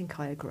don't think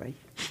I agree.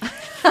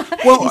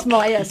 Well, it's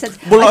my sense.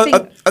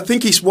 Well, I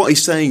think what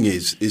he's saying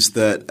is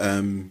that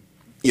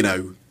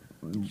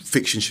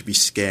fiction should be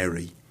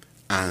scary,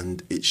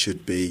 and it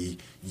should be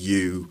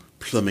you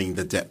plumbing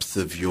the depth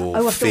of your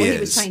fears. I thought he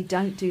was saying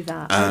don't do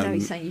that. No,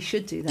 he's saying you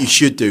should do that. You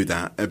should do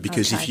that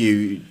because if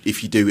you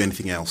do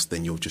anything else,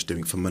 then you're just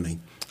doing it for money.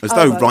 As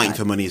though writing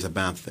for money is a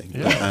bad thing.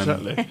 Yeah,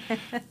 exactly.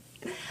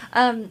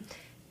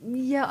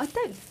 Yeah, I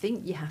don't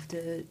think you have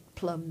to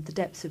plumb the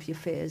depths of your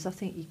fears. I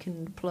think you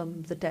can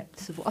plumb the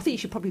depths of... I think you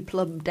should probably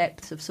plumb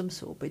depths of some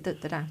sort, but they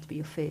don't have to be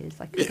your fears.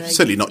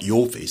 Certainly not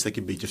your fears. They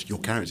can be just your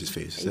character's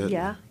fears.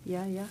 Certainly.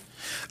 Yeah.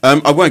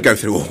 I won't go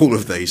through all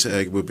of these.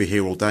 We'll be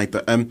here all day.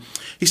 But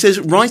he says,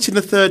 write in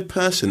the third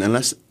person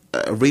unless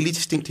a really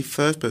distinctive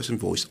first-person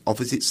voice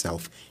offers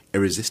itself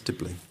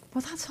irresistibly.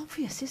 Well, that's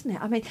obvious, isn't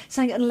it? I mean,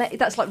 saying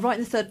that's like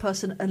writing the third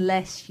person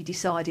unless you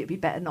decide it'd be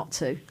better not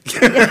to.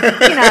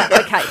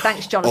 Okay,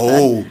 thanks, Jonathan.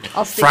 Oh,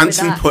 I'll stick with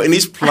that. Franzen put in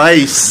his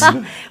place.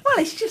 Well,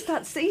 it's just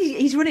that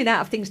he's running out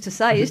of things to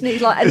say, isn't he?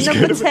 He's like, and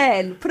number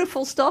 10, put a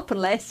full stop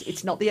unless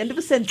it's not the end of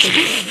a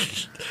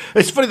sentence.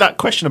 It's funny, that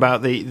question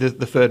about the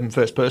third and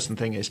first person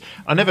thing is,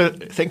 I never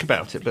think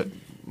about it, but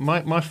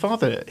my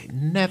father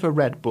never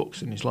read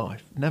books in his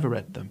life, never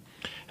read them.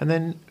 And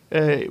then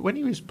when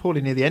he was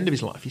probably near the end of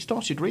his life, he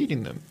started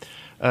reading them.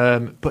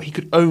 But he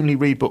could only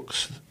read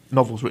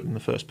novels written in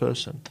the first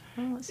person.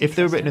 If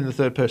they were written in the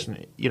third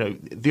person,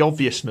 the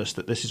obviousnness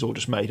that this is all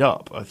just made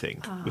up, I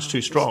think, was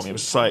too strong. It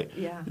was like,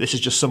 this is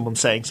just someone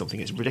saying something,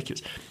 it's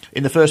ridiculous.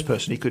 In the first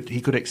person, he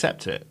could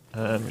accept it,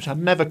 which I'd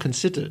never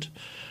considered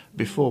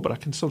before, but I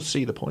can sort of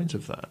see the point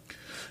of that.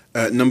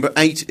 Number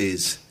 8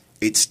 is,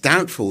 it's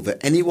doubtful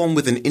that anyone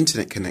with an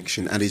internet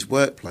connection at his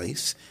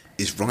workplace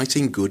is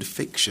writing good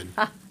fiction.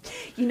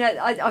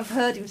 I've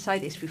heard him say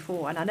this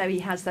before, and I know he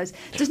has those.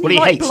 He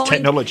hates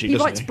technology, he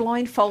doesn't writes he?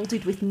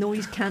 blindfolded with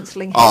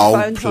noise-cancelling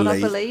headphones on,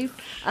 I believe.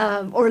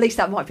 Or at least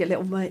that might be a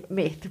little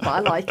myth, but I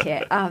like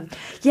it.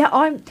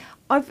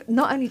 I've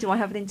not only do I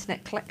have an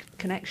internet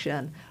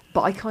connection,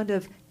 but I kind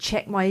of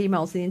check my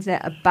emails on the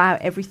internet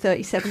about every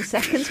 37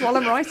 seconds while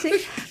I'm writing.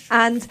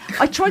 And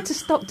I tried to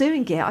stop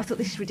doing it. I thought,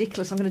 this is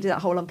ridiculous. I'm going to do that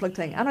whole unplugged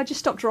thing. And I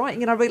just stopped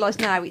writing. And I realised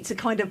now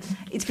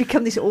it's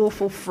become this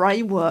awful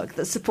framework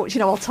that supports,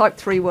 I'll type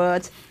 3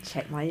 words,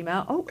 check my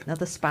email. Oh,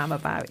 another spam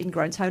about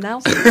ingrown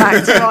toenails.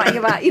 Back to writing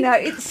about,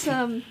 it's...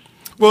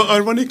 Well,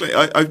 ironically,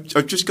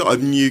 I've just got a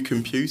new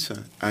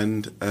computer,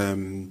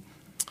 and...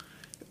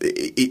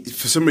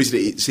 for some reason,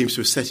 it seems to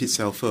have set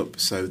itself up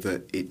so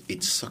that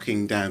it's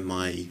sucking down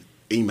my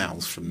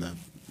emails from the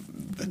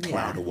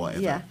cloud or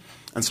whatever. Yeah.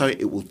 And so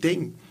it will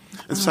ding.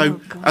 And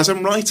as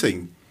I'm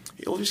writing,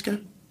 it will just go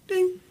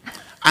ding.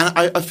 And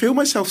I feel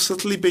myself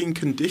subtly being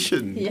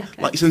conditioned,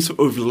 like some sort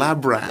of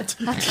lab rat.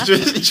 You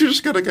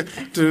just got to go,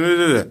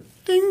 ding.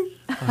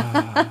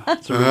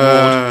 It's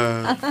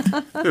a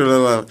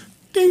reward.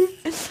 Ding.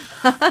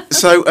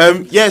 So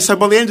so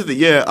by the end of the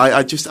year,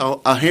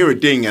 I'll hear a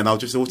ding and I'll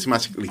just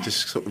automatically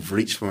just sort of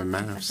reach for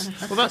my mouse.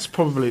 Well, that's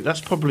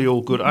probably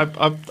all good.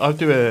 I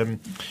do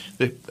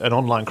an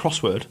online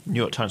crossword,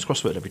 New York Times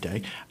crossword every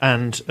day,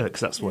 and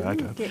because that's the way I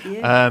go.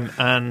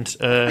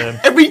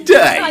 Every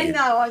day. I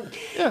know.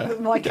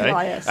 Michael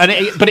Myers.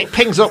 But it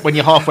pings up when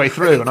you're halfway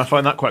through, and I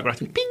find that quite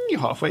gratifying. Ping, you're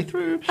halfway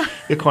through.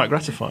 You're quite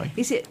gratifying.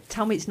 Is it?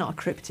 Tell me, it's not a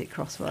cryptic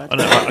crossword. I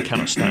know. I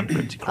cannot stand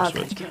cryptic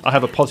crosswords. Okay, I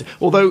have a positive.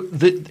 Although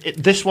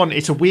this one,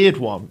 it's a weird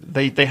one.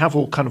 They have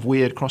all kind of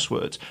weird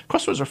crosswords.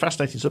 Crosswords are a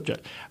fascinating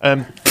subject.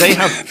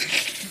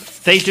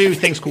 They do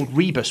things called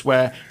rebus,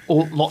 where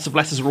lots of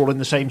letters are all in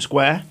the same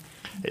square.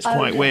 It's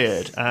quite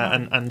weird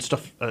and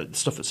stuff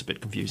that's a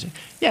bit confusing.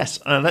 Yes,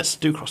 let's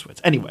do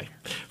crosswords. Anyway,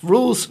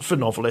 rules for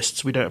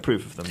novelists. We don't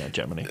approve of them there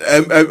generally.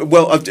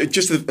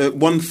 Just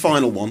one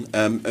final one.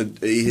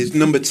 His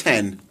number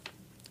 10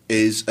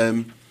 is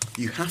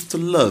you have to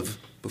love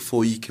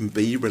before you can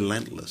be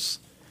relentless.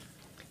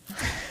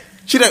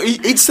 You know,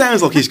 it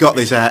sounds like he's got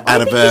this out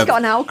of he's got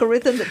an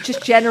algorithm that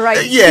just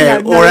generates...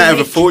 or out of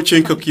a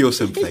fortune cookie or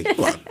something.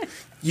 Well,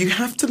 you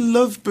have to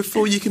love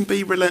before you can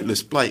be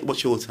relentless. Blake,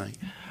 what's your take?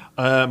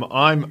 I've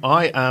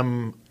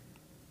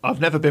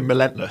never been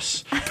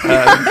relentless,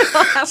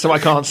 so I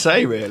can't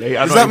say really.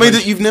 Does that mean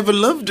that you've never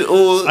loved,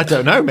 or I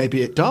don't know?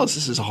 Maybe it does.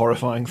 This is a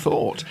horrifying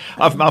thought.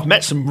 I've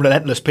met some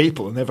relentless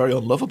people, and they're very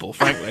unlovable,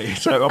 frankly.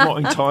 So I'm not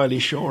entirely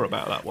sure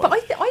about that one.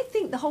 But I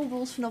think the whole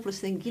rules for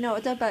novelists thing. You know, I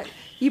don't know about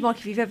you, Mike,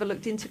 if you've ever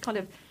looked into kind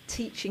of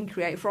teaching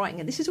creative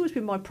writing, and this has always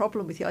been my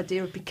problem with the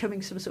idea of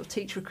becoming some sort of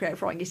teacher of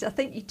creative writing, is I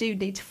think you do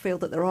need to feel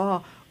that there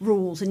are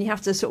rules, and you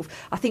have to sort of,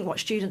 I think what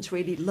students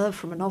really love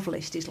from a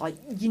novelist is like,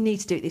 you need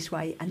to do it this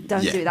way and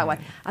don't do it that way.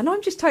 And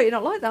I'm just totally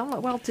not like that. I'm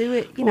like, well, do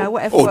it,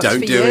 whatever works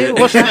don't for do you.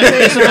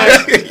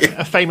 it.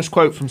 A famous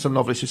quote from some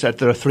novelists who said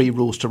there are 3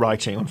 rules to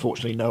writing.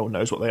 Unfortunately, no one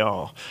knows what they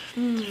are.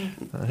 I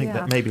think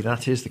that maybe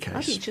that is the case.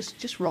 I think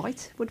just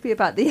write would be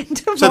about the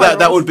end of so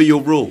that would be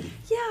your rule.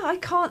 Yeah,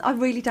 I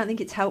really don't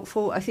think it's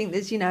helpful. I think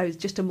there's,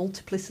 just a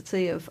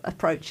multiplicity of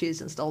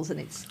approaches and styles,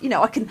 and it's,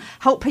 I can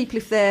help people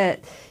if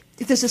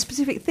there's a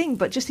specific thing,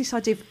 but just this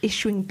idea of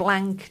issuing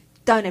blank,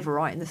 don't ever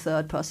write in the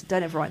third person,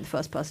 don't ever write in the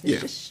first person,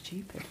 it's just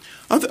stupid.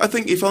 I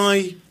think if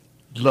I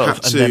love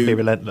and then be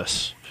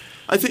relentless.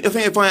 I think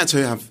if I had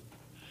to have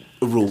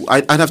a rule,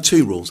 I'd have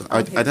 2 rules.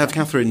 I'd have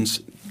Catherine's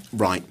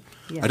right.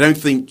 Yeah. I don't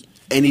think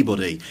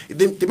anybody,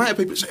 the amount of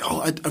people say,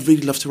 I'd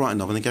really love to write a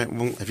novel, and they go,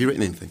 well, have you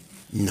written anything?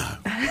 No.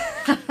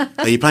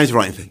 Are you planning to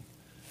write anything?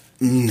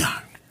 No.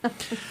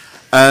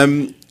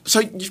 So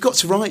you've got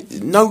to write.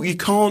 No, you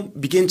can't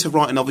begin to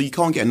write a novel. You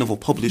can't get a novel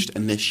published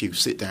unless you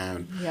sit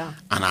down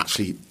and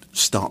actually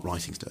start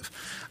writing stuff.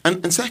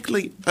 And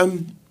secondly,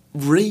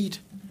 read.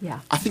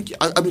 Yeah. I think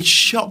I'm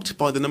shocked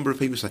by the number of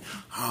people who say,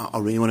 I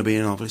really want to be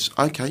a novelist.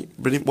 Okay,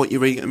 brilliant. What are you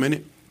reading at the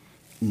minute?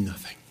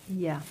 Nothing.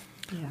 Yeah.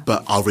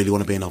 But I really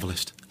want to be a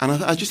novelist. And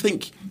I just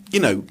think,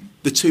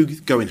 the two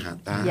go in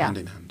hand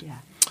in hand. Yeah.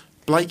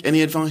 Blake,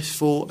 any advice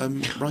for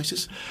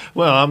writers?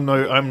 Well, I'm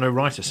no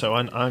writer, so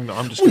I'm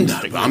just going to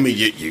stick with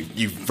it.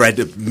 You've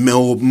read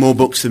more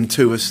books than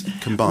 2 of us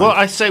combined. Well,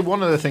 I say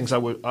one of the things I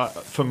would,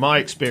 from my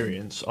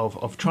experience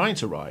of trying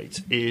to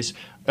write, is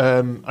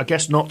I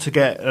guess not to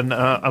get, and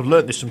I've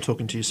learned this from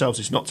talking to yourselves,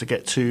 is not to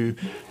get too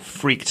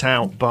freaked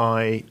out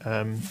by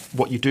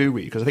what you do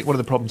read, because I think one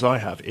of the problems I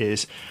have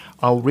is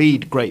I'll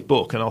read a great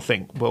book and I'll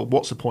think, well,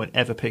 what's the point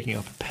ever picking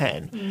up a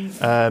pen?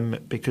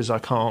 Because I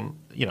can't,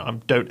 I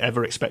don't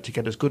ever expect to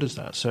get as good as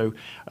that. So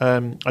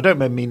I don't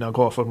mean I'll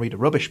go off and read a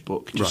rubbish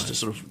book just to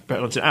sort of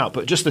balance it out.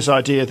 But just this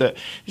idea that,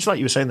 it's like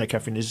you were saying there,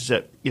 Catherine, is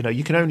that,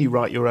 you can only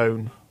write your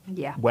own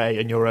way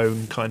and your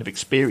own kind of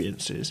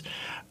experiences.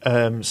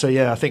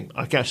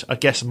 I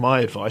guess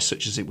my advice,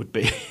 such as it would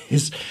be,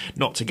 is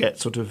not to get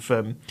sort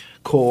of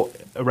caught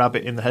a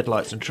rabbit in the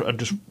headlights and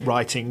just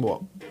writing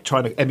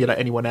trying to emulate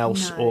anyone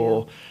else,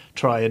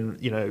 try and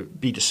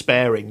be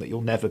despairing that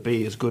you'll never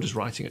be as good as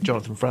writing at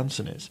Jonathan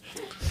Franzen is.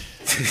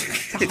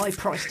 It's a high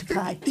price to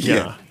pay.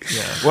 Yeah.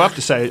 Well, I have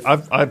to say,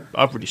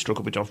 I've really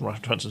struggled with Jonathan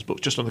Franzen's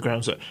books, just on the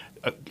grounds that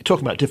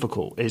talking about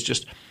difficult is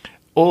just.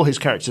 All his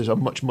characters are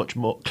much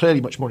more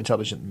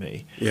intelligent than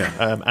me,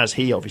 as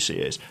he obviously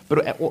is.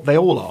 But they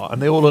all are,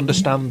 and they all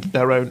understand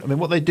their own. I mean,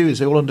 what they do is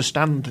they all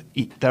understand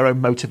their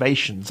own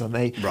motivations, and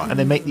they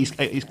make these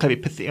clever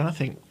pithy. And I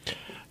think,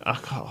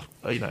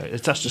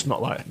 that's just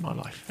not like my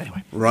life.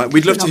 Anyway, right?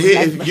 We'd love to hear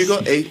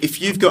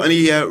if you've got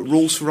any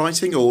rules for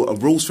writing or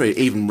rules for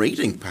even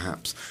reading,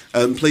 perhaps.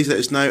 Please let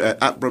us know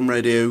at Brum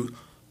Radio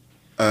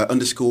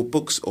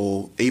 _books,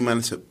 or email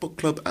us at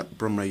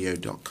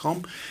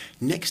bookclub@brumradio.com.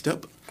 Next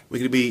up, we're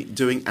going to be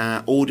doing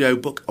our audio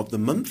book of the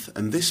month,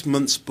 and this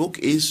month's book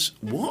is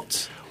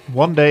what?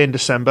 One Day in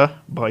December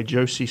by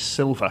Josie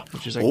Silver,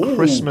 which is a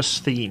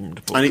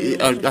Christmas-themed book.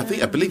 And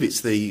I believe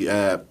it's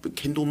the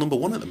Kindle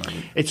 #1 at the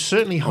moment. It's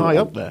certainly high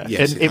up there.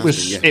 Yes,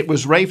 it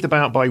was raved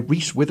about by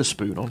Reese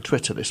Witherspoon on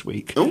Twitter this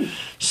week. Oh.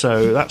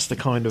 So that's the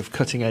kind of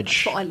cutting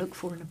edge. That's what I look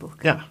for in a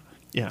book. Yeah.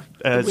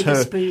 The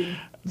Witherspoon.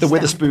 The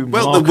Witherspoon.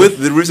 Well,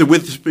 there is a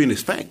Witherspoon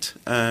effect.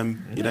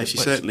 She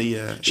certainly.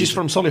 She's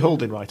from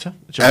Solihull, writer.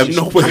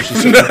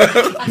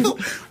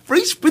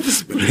 Reese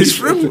Witherspoon is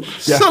from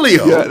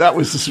Solihull. Yeah, that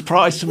was a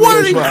surprise to me What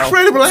as an well.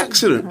 incredible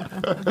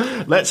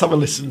accident! Let's have a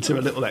listen to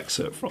a little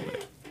excerpt from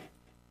it.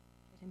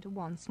 Into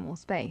one small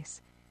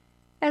space.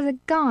 There's a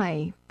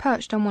guy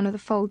perched on one of the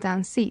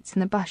fold-down seats in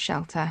the bus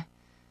shelter.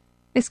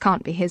 This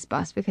can't be his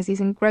bus because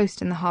he's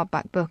engrossed in the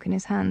hardback book in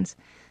his hands.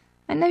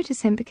 I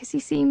notice him because he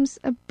seems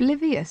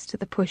oblivious to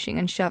the pushing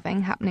and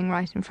shoving happening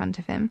right in front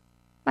of him,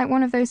 like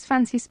one of those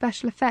fancy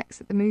special effects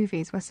at the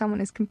movies where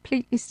someone is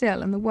completely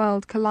still and the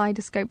world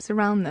kaleidoscopes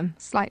around them,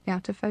 slightly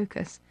out of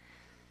focus.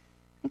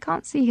 I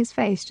can't see his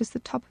face, just the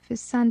top of his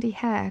sandy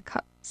hair,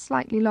 cut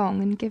slightly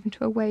long and given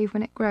to a wave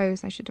when it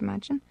grows, I should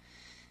imagine.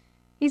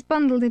 He's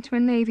bundled into a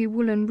navy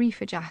woolen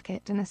reefer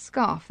jacket and a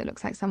scarf that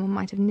looks like someone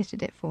might have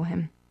knitted it for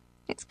him.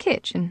 It's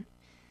kitsch and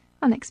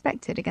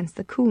unexpected against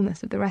the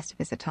coolness of the rest of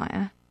his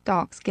attire.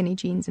 Dark skinny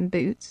jeans and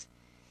boots,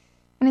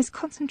 and his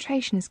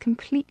concentration is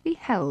completely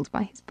held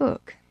by his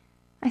book.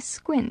 I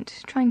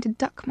squint, trying to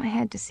duck my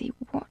head to see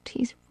what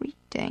he's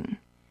reading,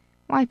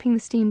 wiping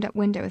the steamed-up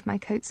window with my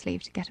coat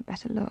sleeve to get a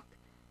better look.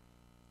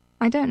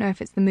 I don't know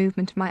if it's the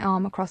movement of my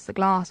arm across the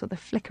glass or the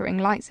flickering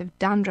lights of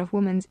dandruff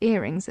woman's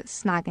earrings that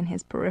snag in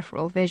his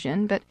peripheral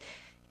vision, but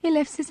he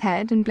lifts his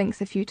head and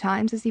blinks a few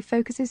times as he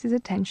focuses his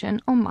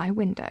attention on my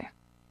window.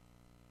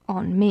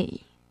 On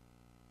me.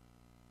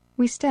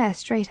 We stare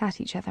straight at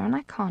each other, and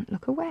I can't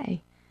look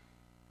away.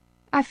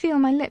 I feel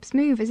my lips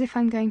move as if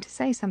I'm going to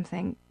say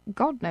something,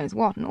 God knows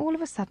what, and all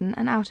of a sudden,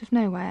 and out of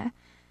nowhere,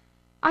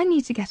 I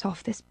need to get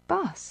off this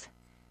bus.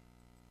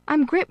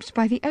 I'm gripped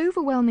by the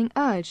overwhelming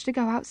urge to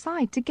go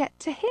outside, to get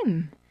to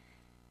him.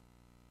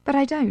 But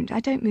I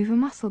don't move a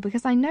muscle,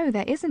 because I know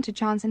there isn't a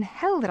chance in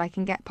hell that I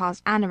can get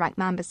past anorak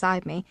man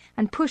beside me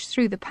and push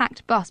through the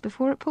packed bus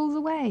before it pulls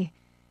away.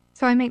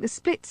 So I make the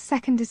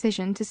split-second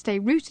decision to stay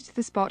rooted to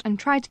the spot and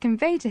try to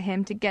convey to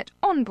him to get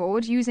on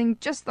board using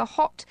just the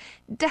hot,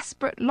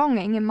 desperate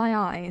longing in my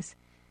eyes.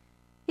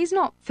 He's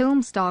not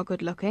film star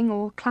good-looking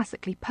or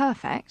classically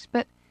perfect,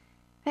 but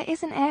there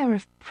is an air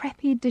of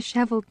preppy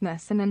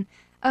dishevelledness and an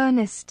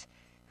earnest,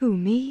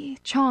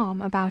 charm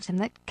about him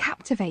that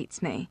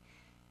captivates me.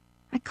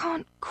 I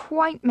can't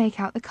quite make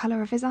out the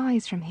colour of his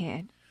eyes from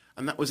here.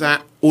 And that was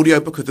our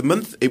audiobook of the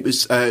month. It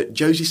was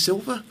Josie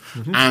Silver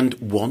and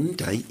One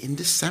Day in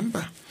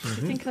December. I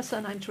think her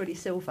surname's really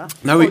Silver.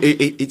 No,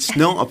 it's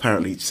not,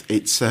 apparently.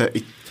 It's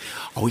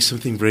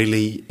something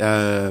really...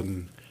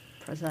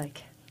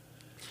 prosaic.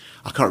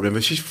 I can't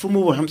remember. She's from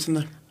Wolverhampton,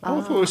 though.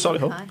 I thought it was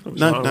Solihull. Okay.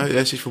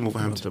 No, she's from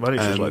Wolverhampton.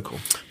 She's local.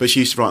 But she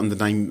used to write under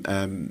the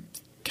name...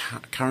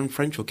 Karen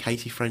French or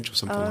Katie French or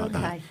something like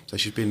that. So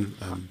she's been...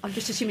 I'm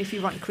just assuming if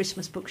you write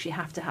Christmas books, you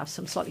have to have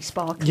some slightly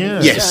sparkly...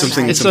 Yes,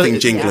 something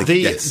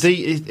jingly. Yes.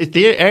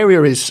 The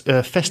area is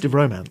festive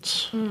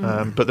romance,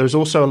 but there's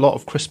also a lot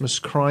of Christmas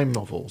crime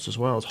novels as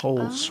well. There's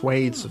whole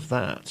swathes of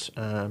that,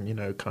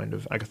 kind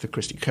of Agatha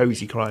Christie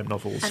cosy crime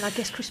novels. And I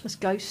guess Christmas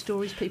ghost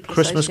stories,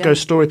 Christmas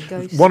ghost story.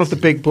 Ghosts. One of the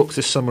big books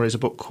this summer is a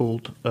book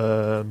called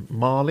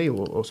Marley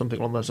or something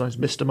along those lines,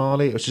 Mr.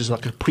 Marley, which is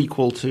like a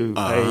prequel to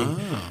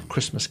a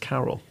Christmas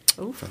Carol.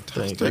 Oh,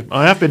 fantastic.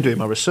 I have been doing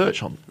my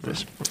research on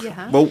this.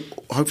 Well,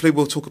 hopefully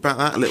we'll talk about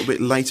that a little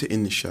bit later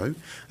in the show.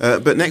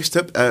 But next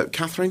up,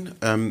 Catherine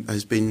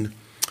has been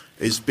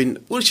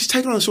she's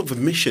taken on a sort of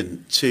a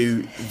mission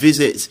to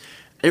visit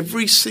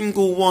every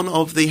single one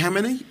of the, how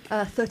many?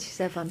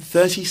 37.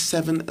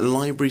 37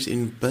 libraries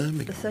in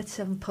Birmingham. The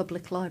 37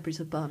 public libraries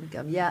of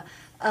Birmingham, yeah.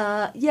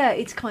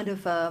 It's kind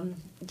of,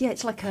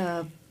 it's like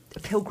a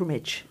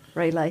pilgrimage.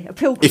 Really, a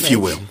pilgrimage, if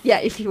you will. Yeah,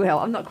 if you will.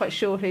 I'm not quite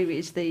sure who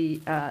is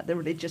the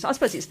religious. I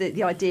suppose it's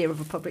the idea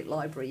of a public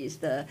library is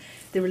the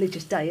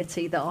religious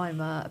deity that I'm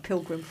a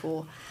pilgrim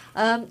for.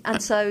 And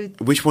so,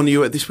 which one are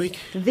you at this week?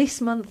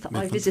 This month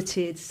I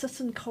visited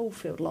Sutton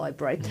Coldfield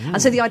Library,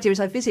 and so the idea is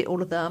I visit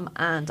all of them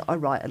and I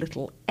write a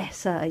little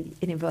essay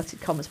in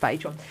inverted commas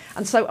page one.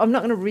 And so I'm not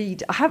going to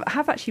read. I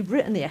have actually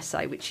written the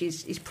essay, which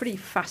is pretty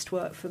fast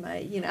work for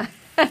me,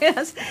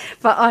 yes,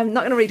 but I'm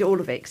not going to read all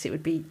of it because it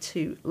would be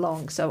too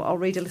long. So I'll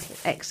read a little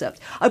excerpt.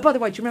 Oh, by the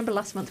way, do you remember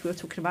last month we were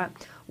talking about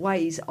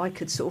ways I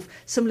could sort of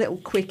some little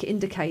quick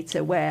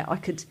indicator where I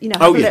could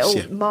have a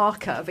little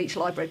marker of each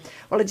library?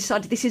 Well, I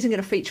decided this isn't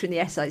going to feature in the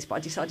essays, but I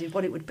decided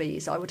what it would be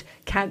is I would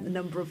count the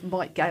number of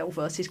Mike Gayle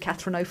versus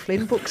Catherine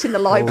O'Flynn books in the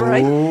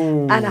library.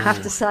 And I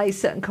have to say,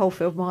 Sutton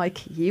Coldfield,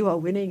 Mike, you are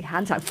winning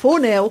hands out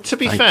 4-0. To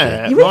be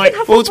fair, you even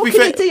have a book in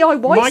the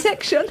DIY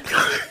section.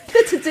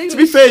 The to-do To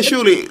be fair,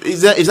 surely,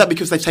 is that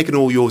because they've taken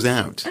all yours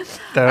out?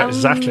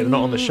 Exactly, they're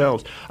not on the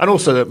shelves. And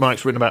also that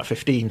Mike's written about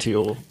 15 to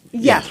your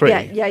 3.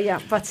 Yeah.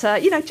 But,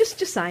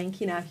 just saying,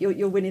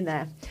 you're winning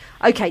there.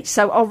 Okay,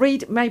 so I'll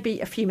read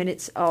maybe a few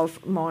minutes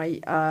of my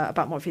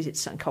about my visit to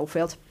Sutton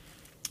Coldfield.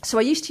 So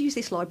I used to use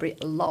this library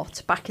a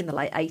lot back in the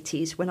late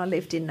 80s when I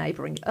lived in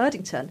neighbouring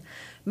Erdington,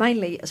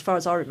 mainly, as far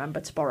as I remember,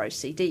 to borrow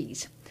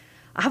CDs.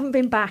 I haven't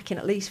been back in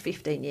at least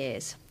 15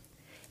 years.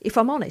 If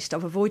I'm honest,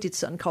 I've avoided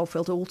Sutton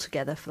Coldfield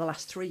altogether for the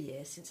last 3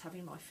 years since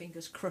having my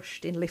fingers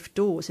crushed in lift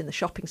doors in the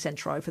shopping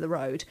centre over the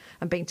road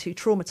and being too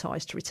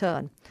traumatised to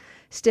return.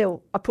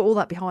 Still, I put all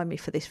that behind me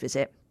for this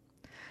visit.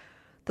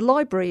 The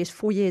library is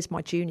 4 years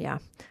my junior,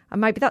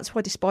 and maybe that's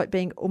why, despite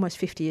being almost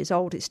 50 years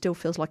old, it still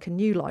feels like a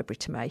new library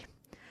to me.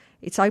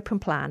 It's open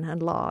plan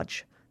and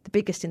large, the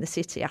biggest in the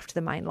city after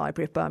the main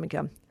library of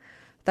Birmingham,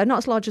 though not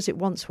as large as it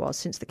once was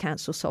since the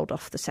council sold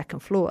off the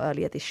second floor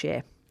earlier this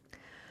year.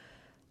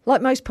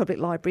 Like most public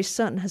libraries,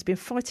 Sutton has been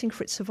fighting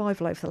for its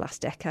survival over the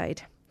last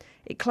decade.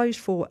 It closed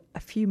for a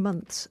few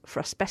months for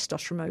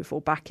asbestos removal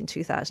back in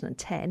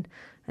 2010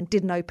 and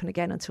didn't open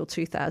again until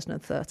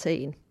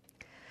 2013.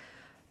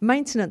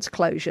 Maintenance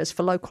closures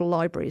for local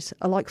libraries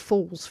are like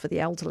falls for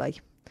the elderly.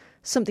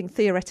 Something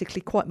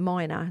theoretically quite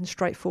minor and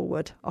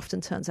straightforward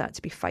often turns out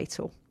to be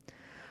fatal.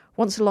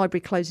 Once a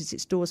library closes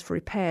its doors for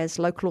repairs,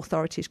 local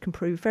authorities can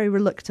prove very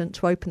reluctant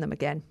to open them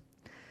again.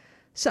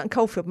 Sutton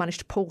Coldfield managed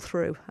to pull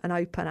through and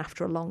open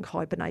after a long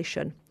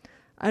hibernation,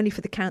 only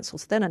for the council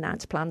to then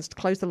announce plans to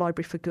close the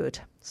library for good,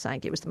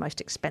 saying it was the most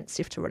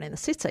expensive to run in the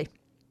city.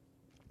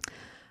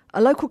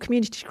 A local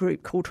community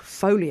group called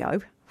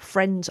Folio,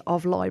 Friends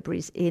of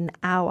Libraries in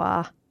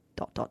our...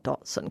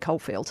 Sutton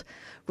Coldfield,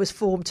 was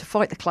formed to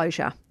fight the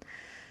closure.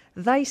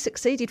 They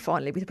succeeded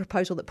finally with a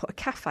proposal that put a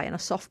cafe and a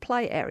soft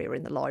play area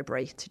in the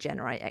library to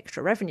generate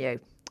extra revenue.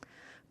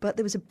 But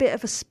there was a bit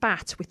of a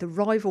spat with the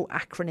rival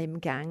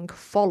acronym gang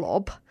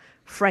FOLOB,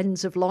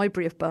 Friends of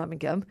Library of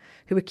Birmingham,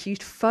 who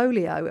accused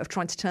Folio of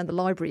trying to turn the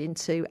library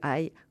into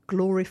a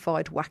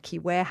glorified wacky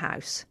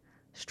warehouse.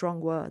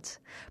 Strong words.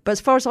 But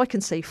as far as I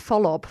can see,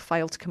 FOLOB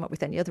failed to come up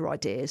with any other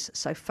ideas,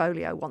 so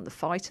Folio won the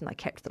fight and they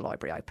kept the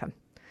library open.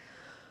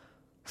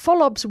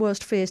 FOLOB's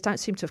worst fears don't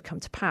seem to have come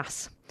to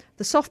pass.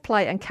 The soft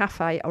play and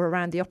cafe are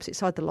around the opposite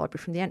side of the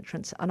library from the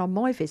entrance, and on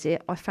my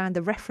visit I found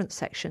the reference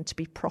section to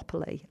be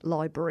properly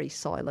library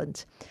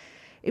silent.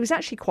 It was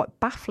actually quite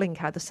baffling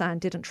how the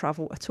sound didn't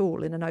travel at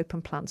all in an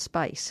open plan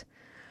space.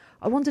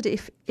 I wondered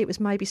if it was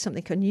maybe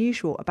something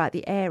unusual about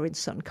the air in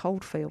Sutton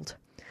Coldfield.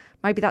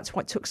 Maybe that's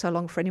why it took so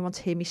long for anyone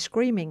to hear me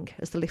screaming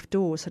as the lift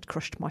doors had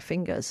crushed my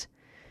fingers.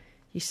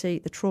 You see,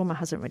 the trauma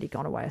hasn't really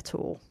gone away at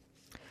all.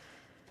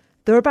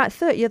 There were about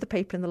 30 other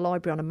people in the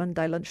library on a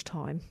Monday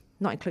lunchtime,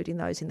 not including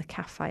those in the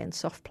cafe and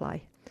soft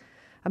play.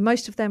 And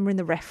most of them were in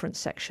the reference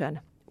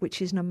section,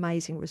 which is an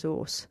amazing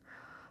resource.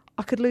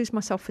 I could lose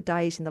myself for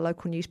days in the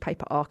local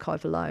newspaper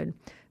archive alone,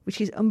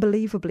 which is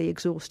unbelievably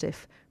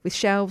exhaustive, with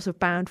shelves of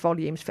bound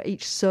volumes for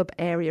each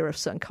sub-area of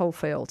Sutton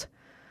Coldfield.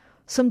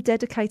 Some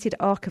dedicated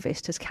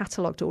archivist has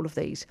catalogued all of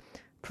these,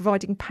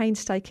 providing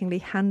painstakingly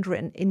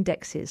handwritten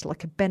indexes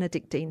like a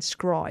Benedictine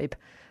scribe,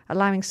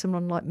 allowing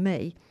someone like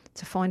me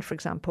to find, for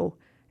example,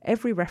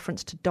 every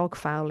reference to dog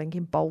fouling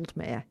in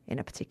Boldmere in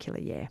a particular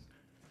year.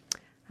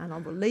 And I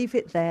will leave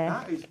it there.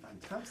 That is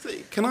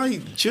fantastic. Can I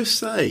just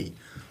say,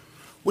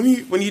 when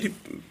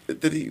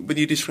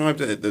you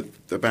described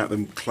about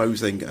them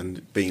closing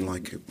and being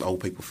like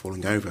old people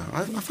falling over,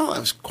 I thought that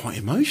was quite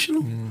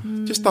emotional.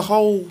 Just the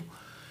whole...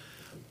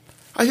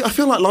 I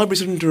feel like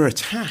libraries are under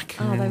attack.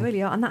 Oh, they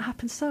really are. And that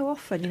happens so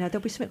often.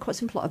 There'll be something quite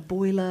simple like a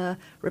boiler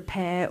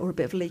repair or a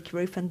bit of a leaky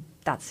roof, and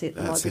that's it.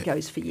 The library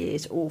goes for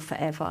years or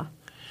forever.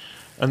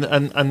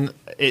 And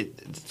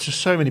it's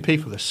just so many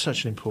people. They're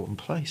such an important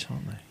place,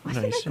 aren't they? I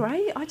think they're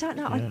great. I don't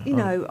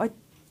know.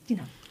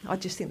 Yeah. I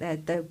just think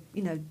they're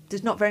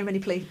there's not very many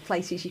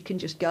places you can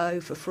just go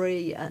for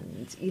free,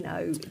 and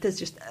there's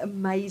just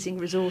amazing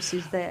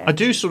resources there. I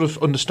do sort of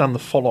understand the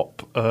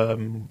follow-up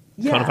kind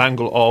of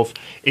angle of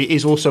it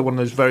is also one of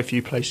those very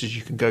few places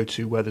you can go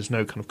to where there's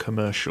no kind of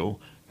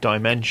commercial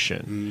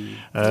dimension.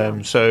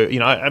 So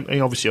I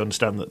obviously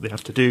understand that they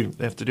have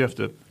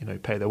to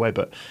pay their way,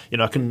 but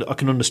I can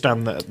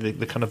understand that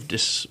the kind of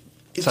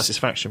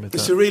dissatisfaction with that.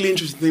 It's a really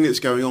interesting thing that's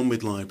going on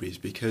with libraries,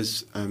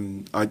 because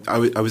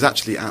I was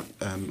actually at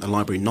a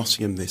library in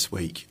Nottingham this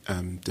week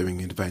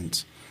doing an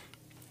event,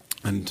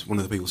 and one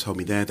of the people told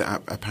me there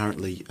that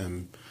apparently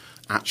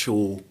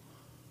actual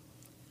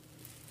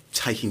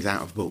takings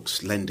out of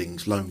books,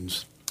 lendings,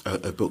 loans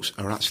of books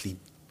are actually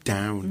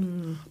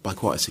down by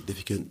quite a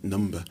significant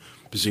number,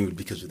 presumably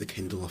because of the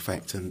Kindle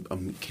effect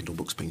and Kindle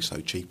books being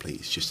so cheaply,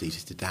 it's just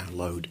easier to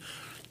download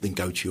than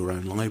go to your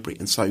own library.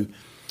 And so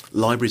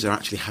libraries are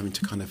actually having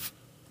to kind of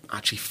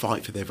actually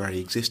fight for their very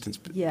existence,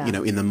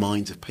 in the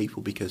minds of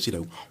people, because,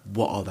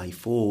 what are they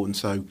for? And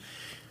so,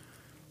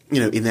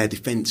 in their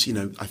defence,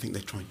 I think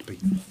they're trying to be...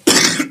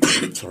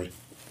 Sorry.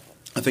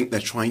 I think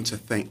they're trying to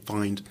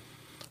find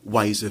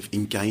ways of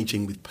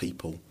engaging with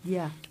people.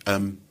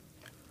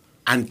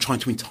 and trying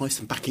to entice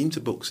them back into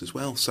books as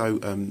well. So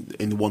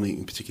in the one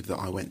in particular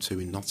that I went to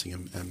in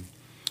Nottingham,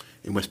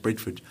 in West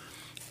Bridgford,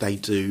 they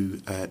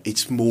do,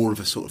 it's more of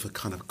a sort of a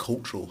kind of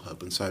cultural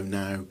hub. And so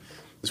now,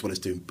 as well as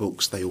doing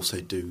books, they also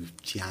do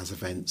jazz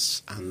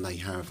events, and they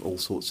have all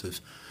sorts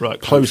of...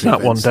 Right, close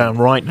that one down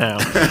right now.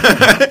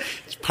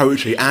 It's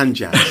poetry and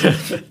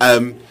jazz.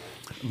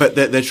 But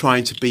they're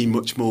trying to be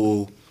much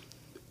more...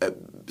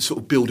 sort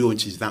of build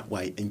audiences that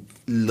way and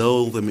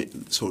lure them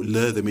into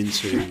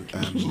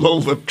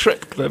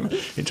trick them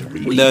into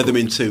reading. Lure them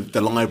into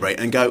the library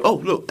and go, oh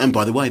look, and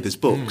by the way, there's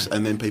books,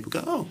 and then people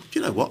go, oh, do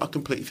you know what? I've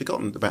completely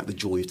forgotten about the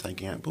joy of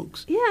taking out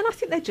books. Yeah, and I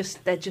think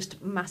they're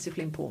just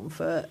massively important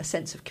for a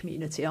sense of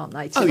community, aren't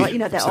they? So, they're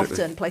absolutely.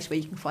 Often a place where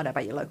you can find out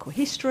about your local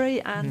history,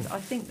 and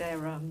I think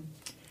they're.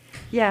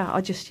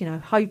 I just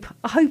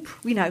hope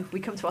we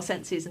come to our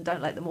senses and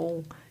don't let them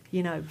all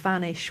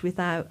vanish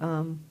without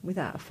a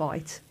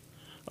fight.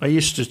 I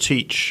used to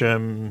teach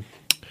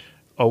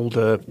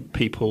older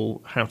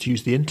people how to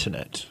use the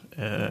internet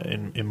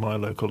in my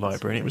local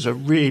library, and it was a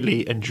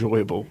really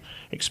enjoyable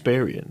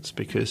experience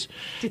because...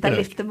 Did they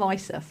lift the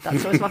mice up?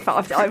 That's always my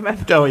favourite. I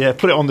remember. Oh yeah,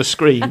 put it on the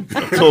screen,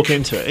 talk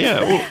into it.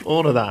 Yeah,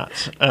 all of that.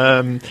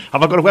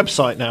 Have I got a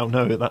website now?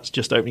 No, that's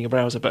just opening a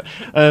browser. But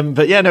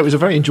yeah, no, it was a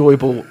very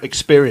enjoyable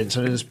experience,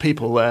 and there's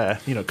people there,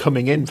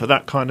 coming in for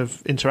that kind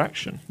of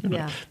interaction.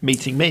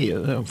 Meeting me,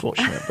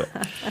 unfortunately.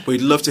 But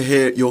we'd love to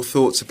hear your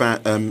thoughts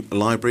about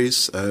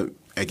libraries.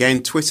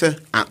 Again, Twitter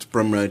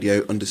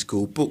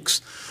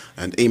 @BrumRadio_books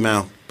and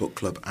email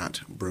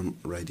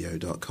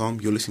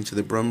bookclub@brumradio.com. You're listening to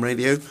the Brum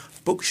Radio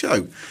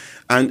Bookshow.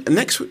 And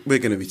next we're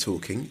going to be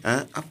talking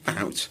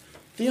about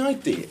the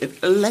idea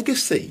of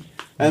legacy.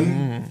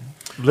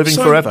 Living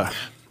forever.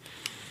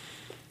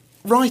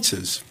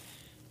 Writers.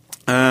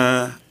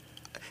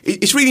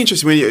 It's really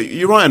interesting when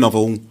you write a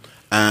novel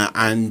and...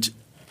 and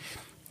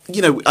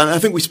I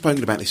think we've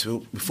spoken about this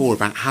before,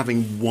 about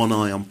having one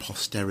eye on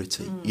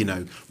posterity.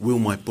 Will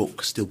my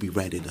book still be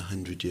read in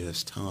 100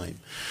 years' time?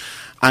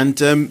 And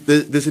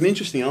there's an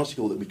interesting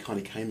article that we kind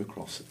of came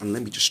across, and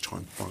let me just try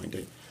and find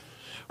it,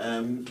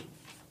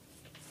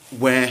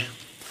 where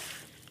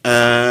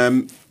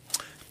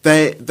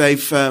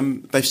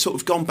they've sort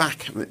of gone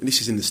back.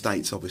 This is in the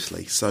States,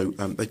 obviously, so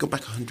they've gone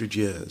back 100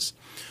 years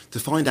to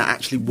find out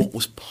actually what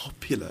was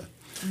popular,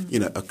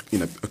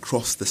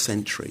 across the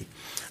century.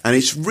 And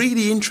it's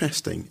really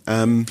interesting.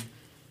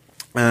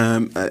 Here's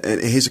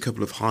a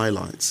couple of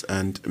highlights,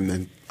 and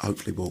then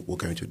hopefully we'll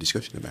go into a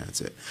discussion about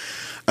it.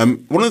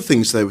 One of the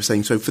things they were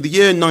saying, so for the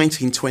year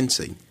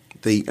 1920,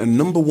 the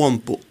number one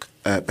book,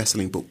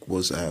 best-selling book,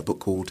 was a book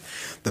called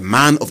The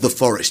Man of the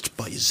Forest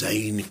by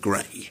Zane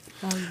Grey.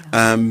 Oh,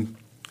 yeah.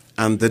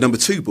 And the number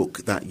two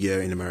book that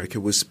year in America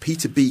was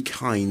Peter B.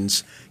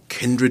 Kyne's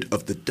Kindred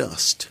of the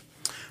Dust.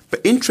 But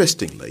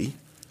interestingly...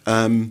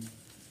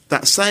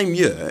 that same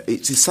year,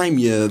 it's the same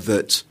year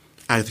that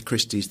Agatha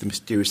Christie's The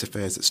Mysterious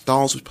Affairs at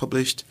Styles was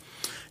published.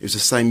 It was the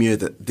same year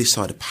that This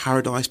Side of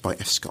Paradise by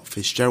F. Scott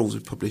Fitzgerald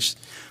was published.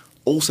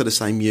 Also the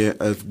same year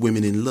of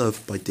Women in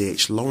Love by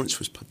D.H. Lawrence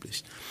was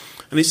published.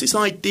 And it's this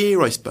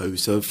idea, I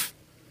suppose, of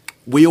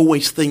we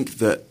always think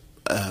that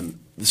the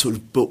sort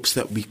of books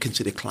that we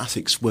consider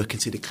classics were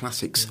considered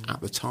classics at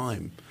the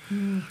time.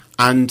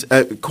 And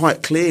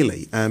quite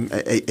clearly,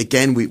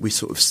 again, we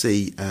sort of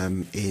see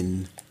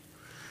in...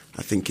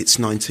 I think it's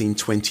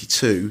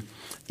 1922,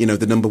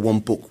 the number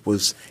one book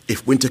was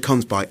If Winter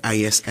Comes by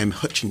A.S.M.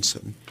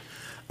 Hutchinson.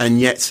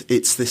 And yet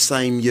it's the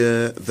same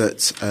year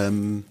that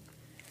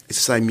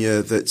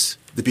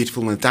The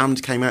Beautiful and the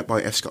Damned came out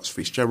by F. Scott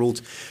Fitzgerald,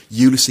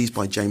 Ulysses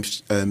by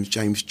James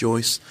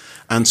Joyce,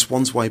 and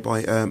Swan's Way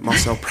by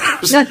Marcel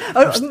Proust.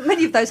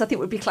 Many of those I think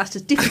would be classed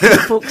as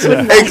difficult books,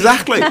 wouldn't they?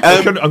 Exactly.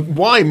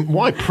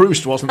 Why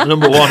Proust wasn't the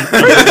number one?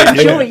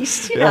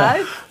 Joyce,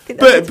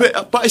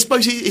 But I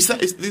suppose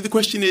the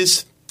question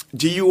is,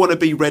 do you want to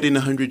be read in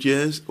 100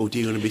 years, or do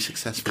you want to be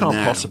successful now? You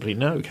can't possibly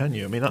know, can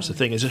you? I mean, that's the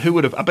thing. Is who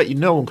would have? I bet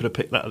no one could have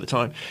picked that at the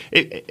time.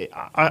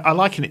 I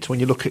liken it to when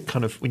you look at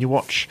when you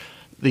watch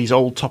these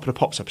old Top of the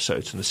Pops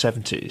episodes from the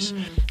 70s,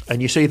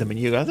 and you see them and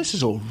you go, this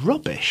is all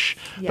rubbish.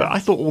 Yes. But I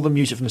thought all the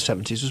music from the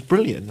 70s was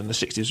brilliant and the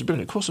 60s was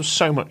brilliant. Of course, there was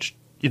so much,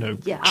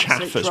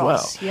 chaff as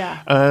well.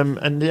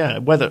 Yeah.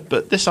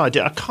 But this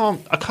idea, I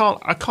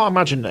can't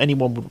imagine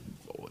anyone would.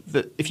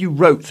 That if you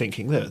wrote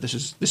thinking, this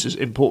is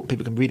important,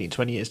 people can read it in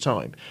 20 years'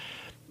 time,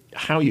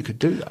 how you could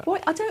do that.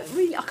 Well, I can't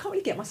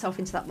really get myself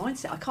into that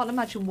mindset. I can't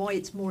imagine why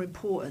it's more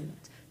important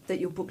that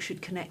your book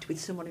should connect with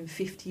someone in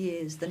 50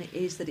 years than it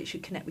is that it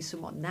should connect with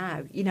someone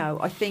now.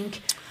 I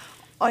think,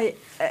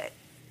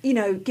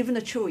 given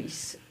a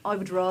choice, I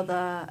would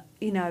rather,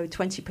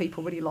 20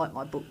 people really like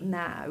my book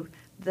now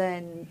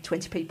than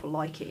 20 people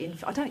like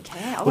it I don't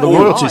care. Well, the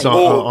royalties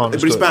aren't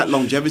but it's about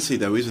longevity,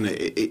 though, isn't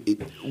it?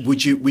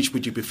 Which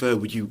would you prefer?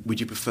 Would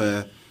you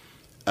prefer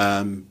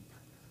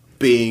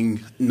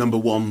being number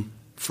one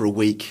for a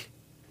week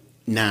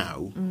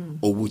now,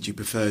 or would you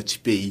prefer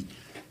to be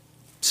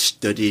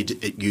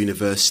studied at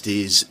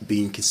universities,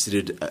 being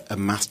considered a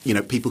mass,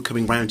 people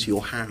coming round to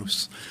your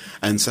house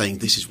and saying,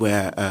 this is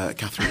where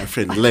Catherine, my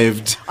friend,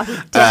 lived. I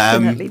would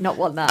definitely not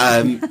want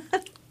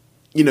that.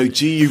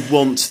 Do you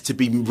want to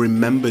be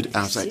remembered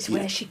as... This is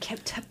where she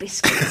kept her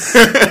biscuits.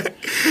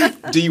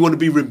 Do you want to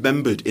be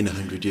remembered in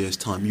 100 years'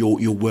 time?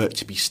 Your work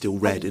to be still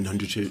read in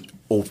 100 years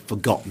or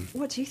forgotten?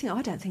 What do you think?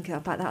 I don't think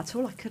about that at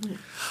all.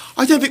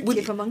 I don't think...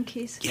 give a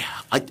monkeys. Yeah,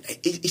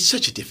 it's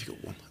such a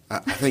difficult one. I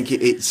think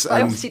it's...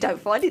 I obviously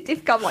don't find it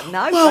difficult. I'm like, no,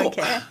 I well, don't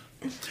care.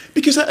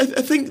 Because I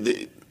think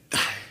that...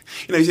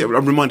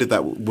 I'm reminded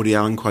that Woody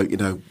Allen quote,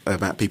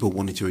 about people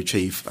wanting to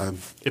achieve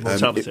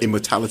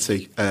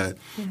immortality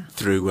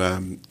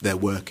through their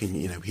work, and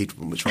he'd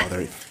much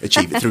rather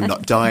achieve it through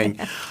not dying.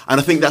 And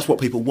I think that's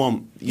what people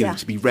want,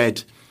 to be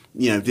read.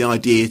 The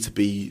idea to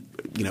be,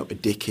 a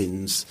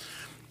Dickens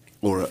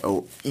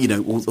or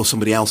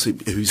somebody else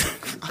who's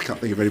I can't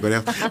think of anybody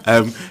else.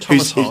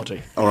 Thomas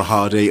Hardy, or a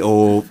Hardy,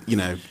 or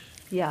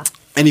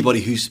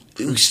anybody who's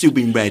still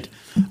been read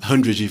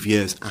hundreds of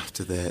years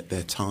after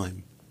their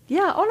time.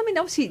 Yeah, well, I mean,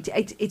 obviously,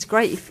 it's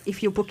great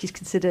if your book is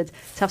considered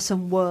to have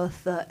some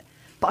worth. But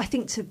I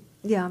think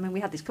we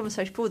had this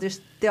conversation before.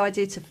 There's the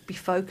idea to be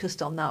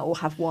focused on that or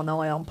have one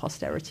eye on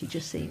posterity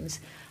just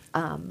seems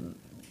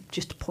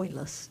just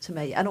pointless to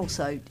me, and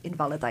also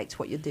invalidates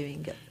what you're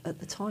doing at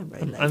the time,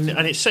 really.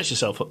 And it sets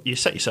yourself up. You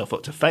set yourself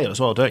up to fail as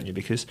well, don't you?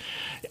 Because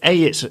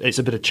A, it's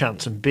a bit of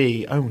chance, and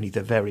B, only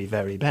the very,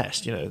 very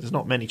best. There's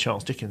not many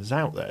Charles Dickens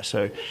out there,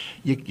 so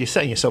you're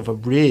setting yourself a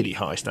really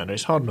high standard.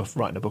 It's hard enough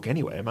writing a book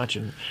anyway.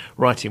 Imagine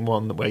writing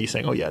one where you're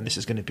saying, "Oh yeah, and this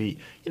is going to be,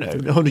 in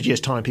 100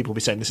 years' time, people will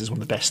be saying this is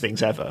one of the best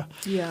things ever."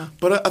 Yeah,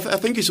 but I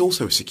think it's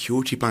also a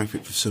security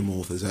blanket for some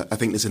authors. I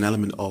think there's an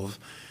element of,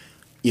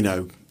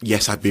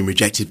 yes, I've been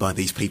rejected by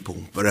these people,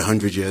 but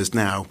 100 years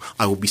now,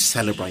 I will be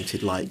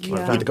celebrated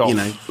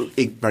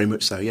very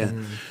much so, yeah.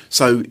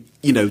 So,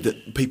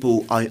 that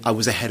people, I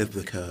was ahead of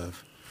the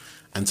curve.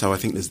 And so I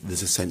think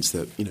there's a sense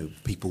that,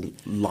 people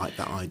like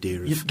that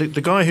idea of...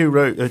 The guy who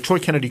wrote, Troy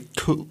Kennedy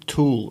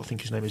Toole, I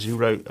think his name is, who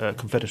wrote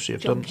Confederacy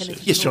of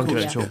Dunces. Yes, John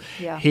Kennedy Toole.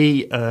 Yeah.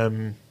 He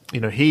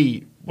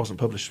wasn't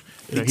published.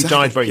 Exactly, he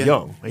died very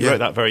young. He Yeah. wrote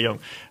that very young.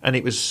 And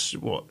it was,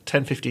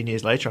 10, 15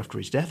 years later after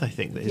his death, I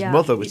think, that his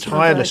mother was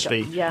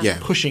tirelessly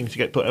pushing to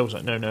get put. I was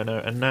like, no.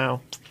 And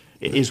now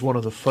it is one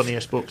of the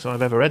funniest books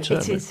I've ever read.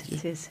 It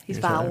is. He's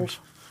Valve.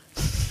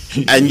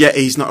 And yet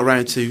he's not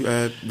around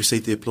to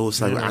receive the applause.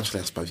 So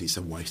actually, I suppose it's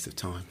a waste of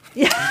time.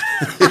 Yeah.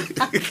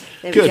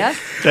 There Good. we go.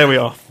 There we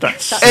are.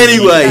 That's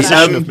Anyway, the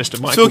session of Mr.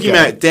 Michael talking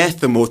Gayle. about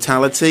death and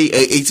mortality,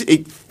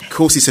 of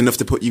course, it's enough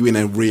to put you in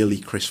a really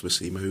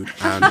Christmassy mood.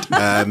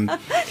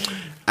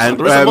 And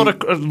there is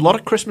a lot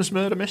of Christmas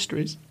murder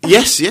mysteries.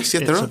 Yes, there are.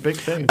 It's a big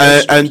thing.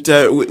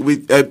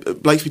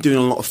 Blake's been doing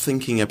a lot of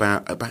thinking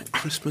about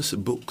Christmas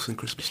and books and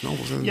Christmas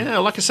novels. Yeah,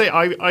 like I say,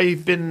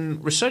 I've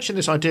been researching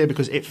this idea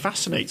because it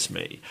fascinates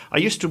me. I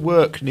used to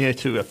work near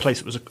to a place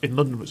that was in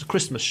London. It was a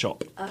Christmas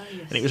shop, yes.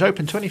 and it was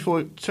open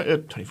 24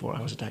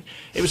 hours a day.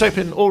 It was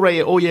open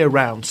all year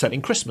round,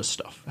 selling Christmas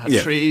stuff. It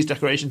had trees,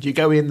 decorations. You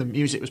go in, the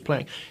music was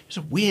playing. It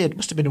was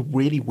must have been a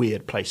really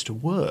weird place to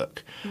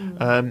work.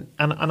 And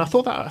I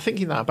thought that,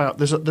 thinking that about,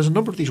 there's a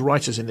number of these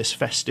writers in this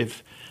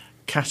festive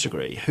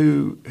category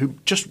who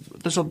just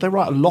they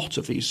write a lot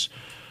of these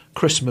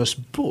Christmas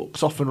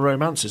books, often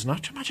romances, and I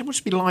can imagine what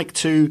it'd be like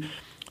to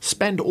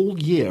spend all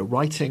year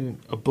writing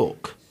a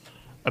book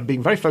and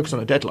being very focused on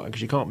a deadline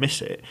because you can't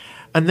miss it,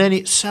 and then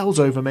it sells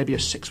over maybe a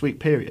 6-week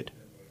period.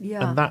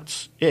 Yeah. And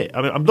that's it.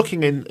 I mean, I'm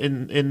looking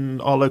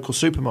in our local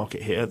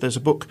supermarket here. There's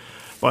a book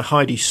by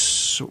Heidi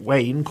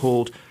Swain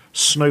called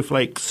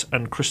Snowflakes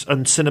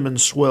and Cinnamon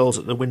Swirls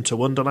at the Winter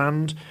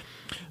Wonderland.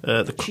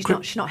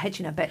 She's not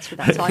hedging her bets with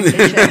that title.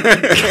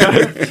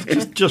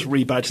 just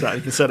rebadge that.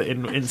 You can set it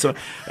in. So,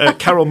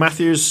 Carol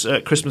Matthews,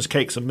 Christmas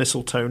Cakes and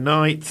Mistletoe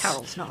Nights.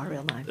 Carol's not a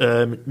real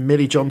name.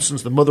 Millie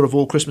Johnson's The Mother of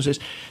All Christmases.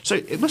 So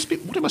it must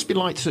be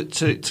like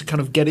to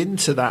kind of get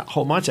into that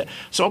whole mindset.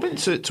 So I went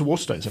to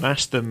Waterstones and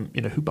asked them,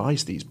 who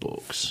buys these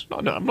books? No,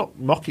 I'm not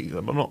mocking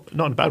them. I'm not in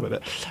a bad way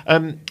with it.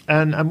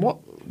 And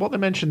what they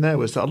mentioned there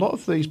was that a lot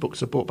of these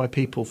books are bought by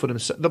people for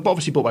themselves. They're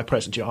obviously bought by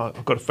presents.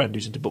 I've got a friend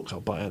who's into books,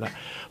 I'll buy her that.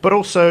 But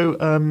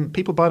also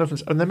people buy them,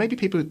 and there may be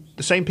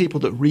the same people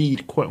that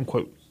read quote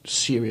unquote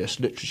serious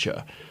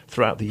literature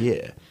throughout the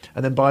year,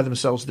 and then buy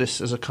themselves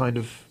this as a kind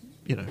of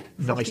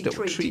nice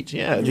little treat.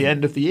 At the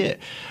end of the year.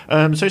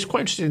 So it's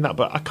quite interesting in that.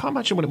 But I can't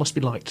imagine what it must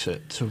be like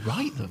to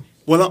write them.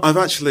 Well, I've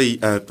actually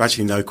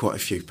know quite a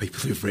few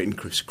people who've written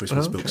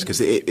Christmas books because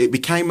it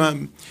became.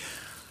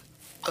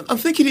 I'm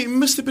thinking it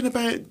must have been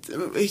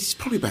it's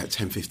probably about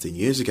 10, 15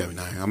 years ago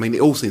now. I mean,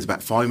 it all seems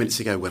about 5 minutes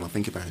ago when I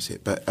think about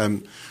it. But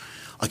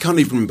I can't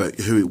even remember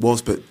who it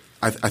was, but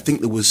I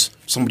think there was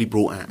somebody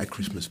brought out a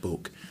Christmas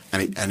book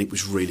and it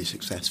was really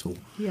successful.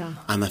 Yeah.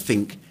 And I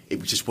think it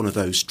was just one of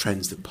those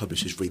trends that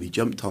publishers really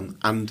jumped on.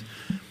 And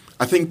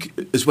I think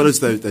as well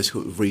as those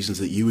sort of reasons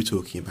that you were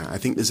talking about, I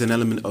think there's an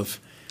element of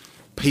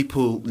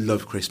people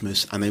love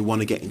Christmas and they want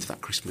to get into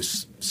that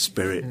Christmas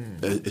spirit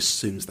as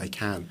soon as they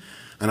can.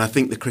 And I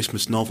think the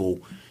Christmas novel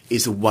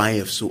is a way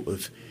of sort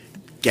of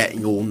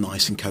getting all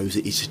nice and cosy.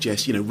 It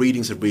suggests,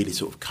 reading's a really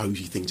sort of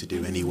cosy thing to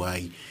do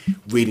anyway.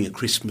 Reading a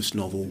Christmas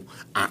novel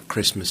at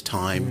Christmas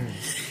time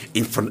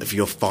in front of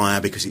your fire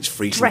because it's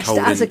freezing Dressed cold.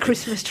 as a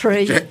Christmas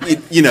tree.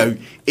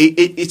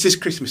 It's as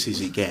Christmassy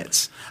as it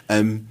gets.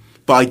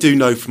 But I do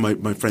know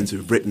from my friends who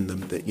have written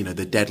them that,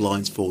 the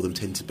deadlines for them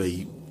tend to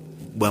be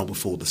well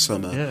before the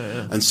summer.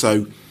 Yeah. And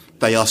so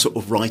they are sort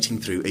of writing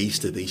through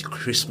Easter these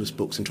Christmas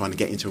books and trying to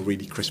get into a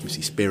really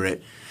Christmassy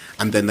spirit.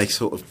 And then they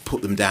sort of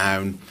put them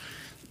down,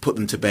 put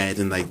them to bed,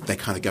 and they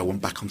kind of go on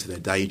back onto their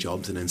day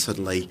jobs, and then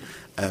suddenly,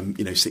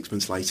 6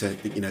 months later,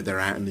 they're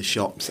out in the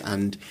shops,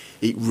 and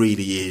it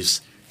really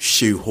is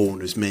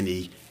shoehorn as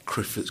many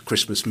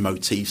Christmas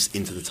motifs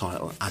into the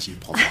title as you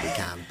possibly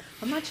can.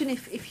 Imagine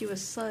if you were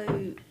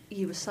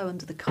so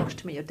under the cosh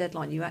to meet your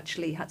deadline, you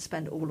actually had to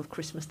spend all of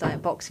Christmas Day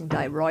and Boxing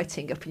Day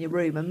writing up in your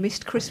room and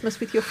missed Christmas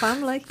with your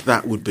family.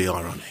 That would be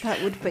ironic.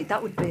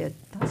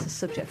 That's a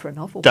subject for a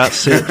novel.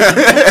 That's it.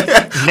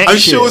 I'm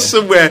sure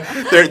somewhere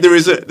there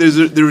is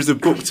a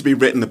book to be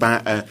written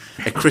about a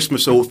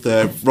Christmas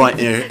author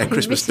writing a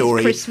Christmas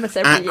story Christmas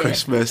every year.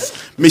 Christmas,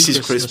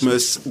 Mrs.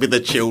 Christmas with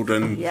the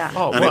children, Yeah.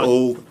 and it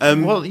all.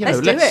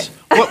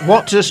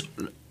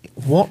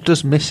 What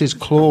does Mrs.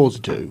 Claus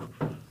do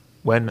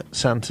when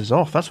Santa's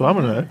off? That's what I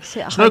want to know.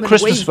 There's no home and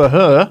Christmas weep. for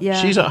her.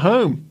 Yeah. She's at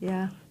home.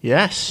 Yeah.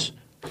 Yes.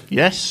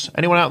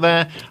 Anyone out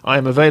there? I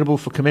am available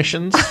for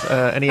commissions.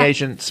 Any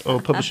agents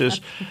or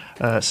publishers,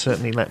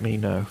 certainly let me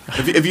know.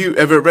 Have you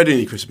ever read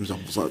any Christmas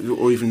novels,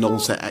 or even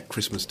novels set at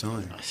Christmas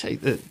time? I say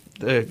that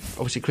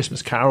obviously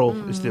Christmas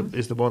Carol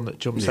is the one that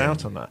jumps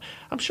out on that.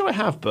 I'm sure I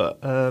have,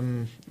 but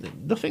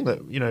nothing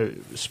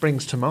that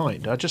springs to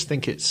mind. I just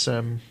think it's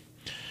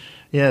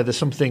there's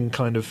something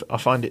kind of. I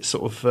find it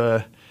sort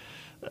of.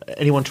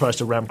 Anyone tries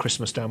to ram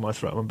Christmas down my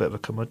throat, I'm a bit of a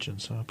curmudgeon,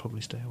 so I'll probably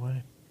stay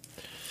away.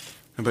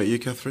 How about you,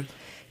 Catherine?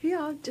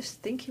 Yeah, I'm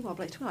just thinking while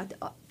Blake's talking.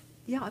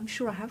 I'm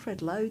sure I have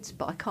read loads,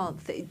 but I can't.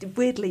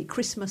 Weirdly,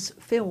 Christmas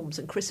films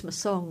and Christmas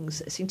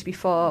songs seem to be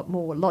far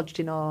more lodged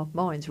in our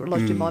minds, or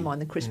lodged in my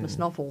mind, than Christmas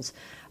novels.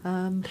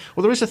 Well,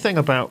 there is a thing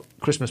about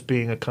Christmas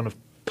being a kind of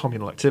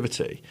communal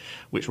activity,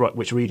 which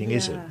reading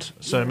isn't.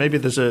 So maybe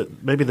there's an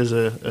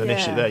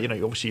issue there.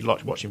 Obviously you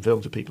like watching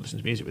films with people,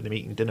 listening to music with them,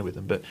 eating dinner with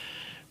them, but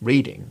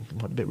reading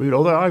might be a bit rude.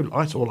 Although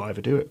that's all I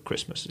ever do at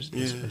Christmas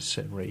is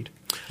sit and read.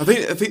 I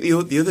think the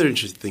other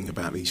interesting thing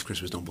about these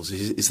Christmas novels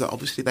is that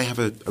obviously they have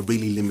a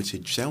really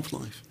limited shelf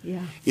life.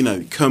 Yeah.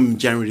 Come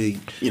January,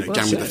 January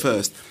the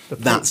 1st,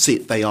 that's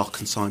it. They are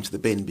consigned to the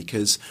bin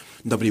because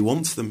nobody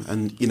wants them.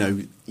 And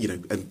and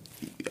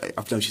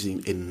I've noticed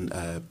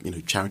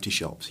in charity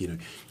shops,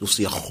 you'll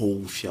see a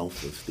whole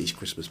shelf of these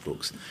Christmas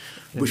books,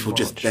 which will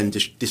just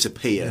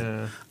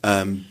disappear.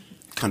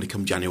 Kind of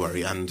come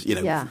January, and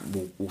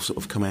will sort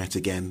of come out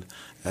again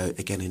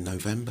in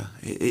November.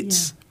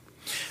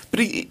 But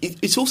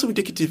it's also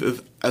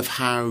indicative of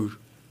how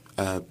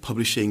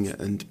publishing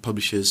and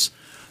publishers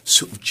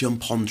sort of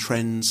jump on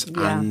trends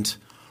and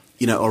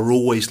are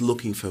always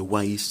looking for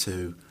ways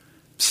to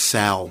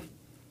sell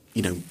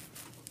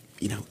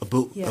a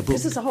book. Yeah,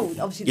 because there's a whole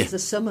there's a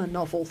summer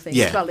novel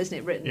thing as well, isn't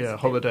it? Written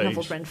holidays,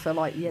 novels written for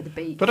the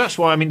beach. But that's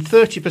why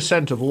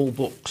 30% of all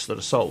books that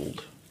are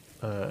sold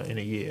in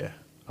a year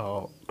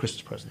are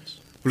Christmas presents.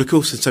 Well, of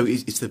course, and so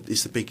it's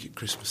the big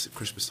Christmas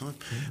time,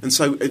 and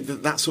so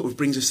that sort of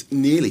brings us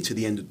nearly to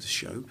the end of the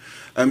show.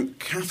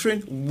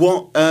 Catherine,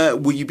 what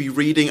will you be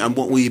reading, and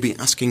what will you be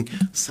asking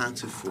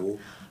Santa for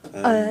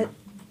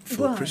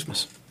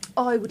Christmas?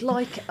 I would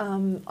like. I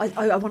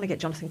want to get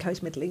Jonathan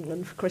Coe's Middle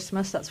England for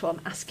Christmas. That's what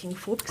I'm asking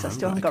for because I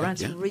still haven't got around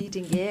to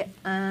reading it.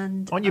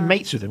 And aren't you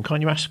mates with him?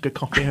 Can't you ask a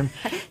copy of him?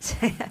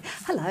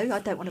 Hello, I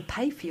don't want to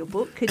pay for your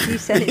book. Could you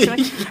send it to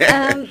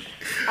me?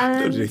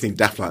 Don't do anything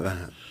daft like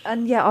that.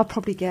 And I'll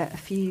probably get a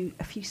few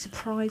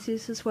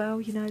surprises as well.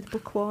 The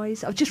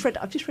book-wise. I've just read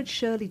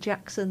Shirley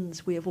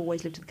Jackson's "We Have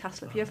Always Lived in the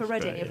Castle." Have you ever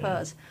read any of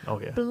hers? Oh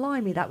yeah.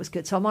 Blimey, that was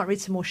good. So I might read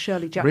some more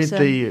Shirley Jackson.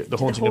 Read the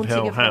Haunting of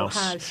Hill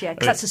House. Yeah,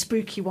 because that's a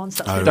spooky one.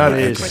 So that's that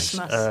is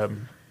Christmas.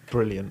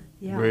 Brilliant.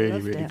 Yeah,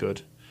 really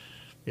good.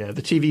 Yeah,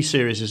 the TV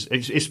series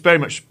it's very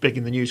much big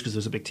in the news because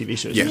there's a big TV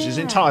series, which is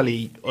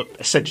entirely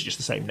essentially just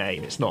the same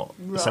name. It's not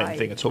the same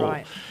thing at all.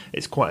 Right.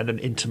 It's quite an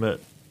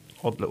intimate,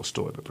 odd little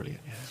story, but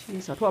brilliant. Yeah.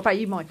 What about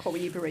you, Mike? What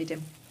will you be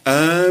reading?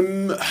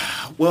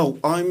 Well,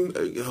 I'm.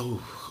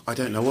 I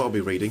don't know what I'll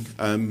be reading.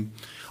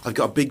 I've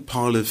got a big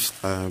pile of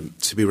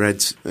to be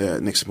read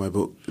next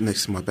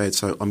to my bed,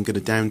 so I'm going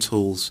to down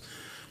tools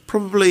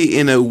probably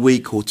in a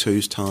week or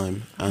two's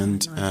time,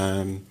 and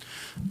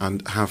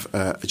have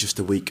just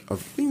a week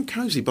of being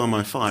cosy by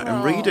my fire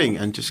and reading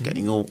and just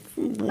getting all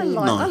nice.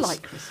 I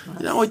like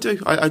Christmas. I do.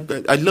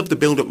 I love the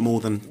build up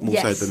more so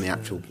than the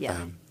actual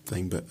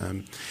thing. But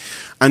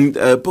and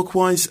book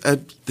wise,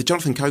 the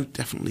Jonathan Coe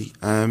definitely.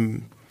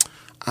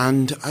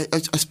 And I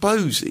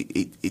suppose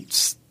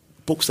it's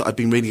books that I've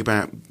been reading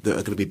about that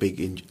are going to be big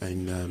in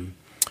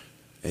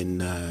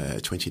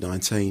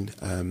 2019.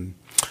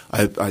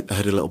 I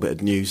heard a little bit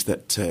of news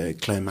that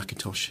Claire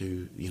McIntosh,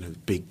 who,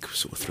 big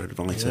sort of thriller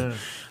writer,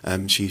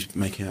 she's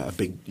making a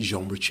big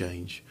genre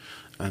change,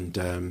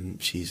 and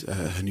she's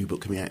her new book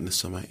coming out in the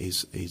summer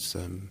is a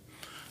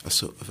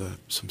sort of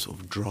some sort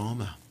of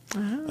drama,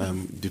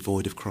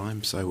 devoid of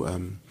crime. So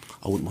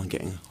I wouldn't mind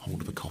getting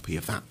hold of a copy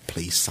of that,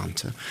 please,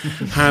 Santa.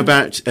 How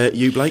about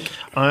you, Blake?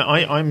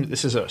 I'm.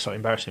 This is slightly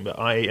embarrassing, but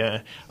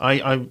I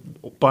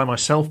buy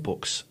myself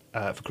books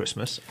for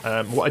Christmas.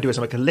 What I do is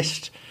I make a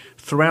list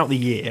throughout the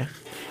year,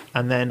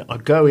 and then I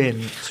go in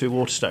to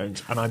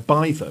Waterstones and I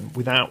buy them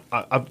without.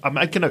 I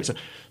make a note. So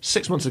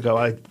 6 months ago,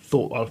 I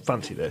thought I'd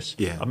fancy this.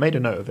 Yeah. I made a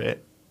note of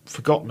it.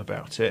 Forgotten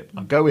about it.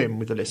 I go in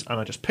with the list and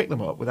I just pick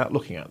them up without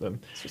looking at them,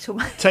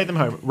 take them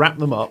home, wrap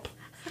them up,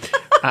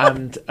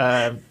 and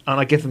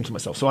I give them to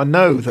myself. So I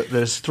know that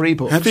there's 3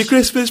 books. Happy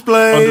Christmas,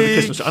 Blake! Under the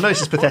Christmas. I know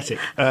this is pathetic.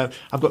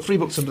 I've got 3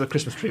 books under the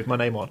Christmas tree with my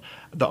name on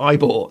that I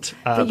bought.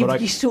 But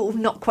you're sort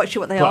of not quite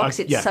sure what they are because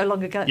it's so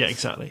long ago. Yeah,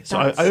 exactly. So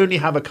I only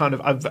have a kind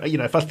of,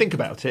 if I think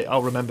about it,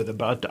 I'll remember them,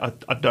 but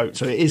I don't.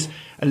 So it is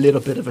a little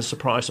bit of a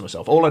surprise to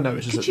myself. All I know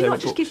is that could you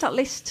not just give that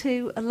list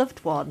to a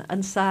loved one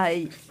and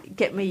say,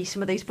 get me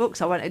some of these books?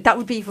 That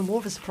would be even more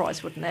of a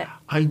surprise, wouldn't it?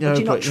 I know, would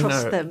you not but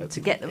trust them to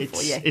get them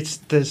for you?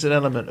 There's an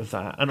element of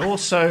that. And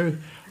also,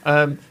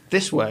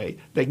 this way,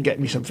 they can get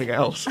me something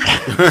else. So I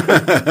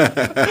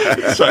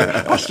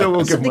still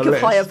will give them a list. Something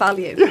of higher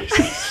value.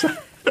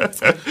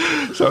 But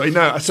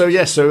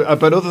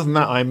other than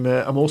that,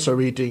 I'm also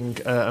reading.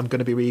 I'm going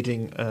to be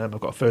reading.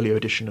 I've got a folio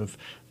edition of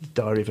The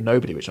Diary of a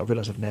Nobody, which I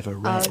realise I've never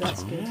read. Oh,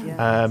 that's good.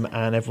 Yeah.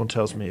 And everyone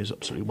tells me is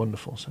absolutely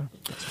wonderful. So,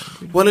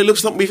 well, it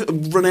looks like we've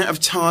run out of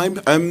time.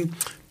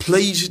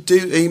 Please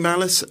do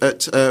email us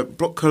at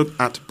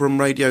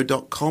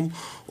bookclub@brumradio.com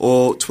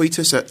or tweet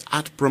us at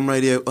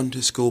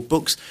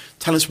 @brumradio_books.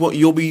 Tell us what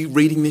you'll be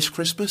reading this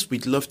Christmas.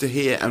 We'd love to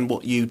hear, and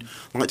what you'd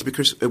like to be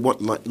like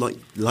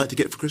to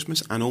get for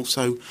Christmas, and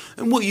also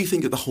what you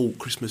think of the whole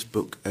Christmas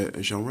book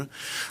genre.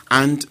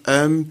 And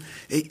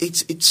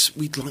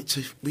we'd like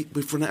to.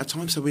 We've run out of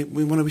time, so we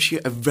want to wish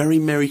you a very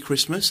Merry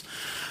Christmas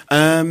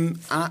and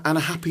a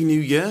Happy New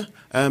Year.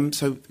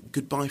 So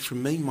goodbye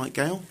from me, Mike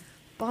Gayle.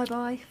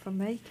 Bye-bye from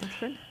me,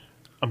 Catherine.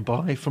 And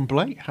bye from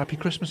Blake. Happy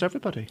Christmas,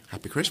 everybody.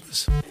 Happy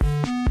Christmas.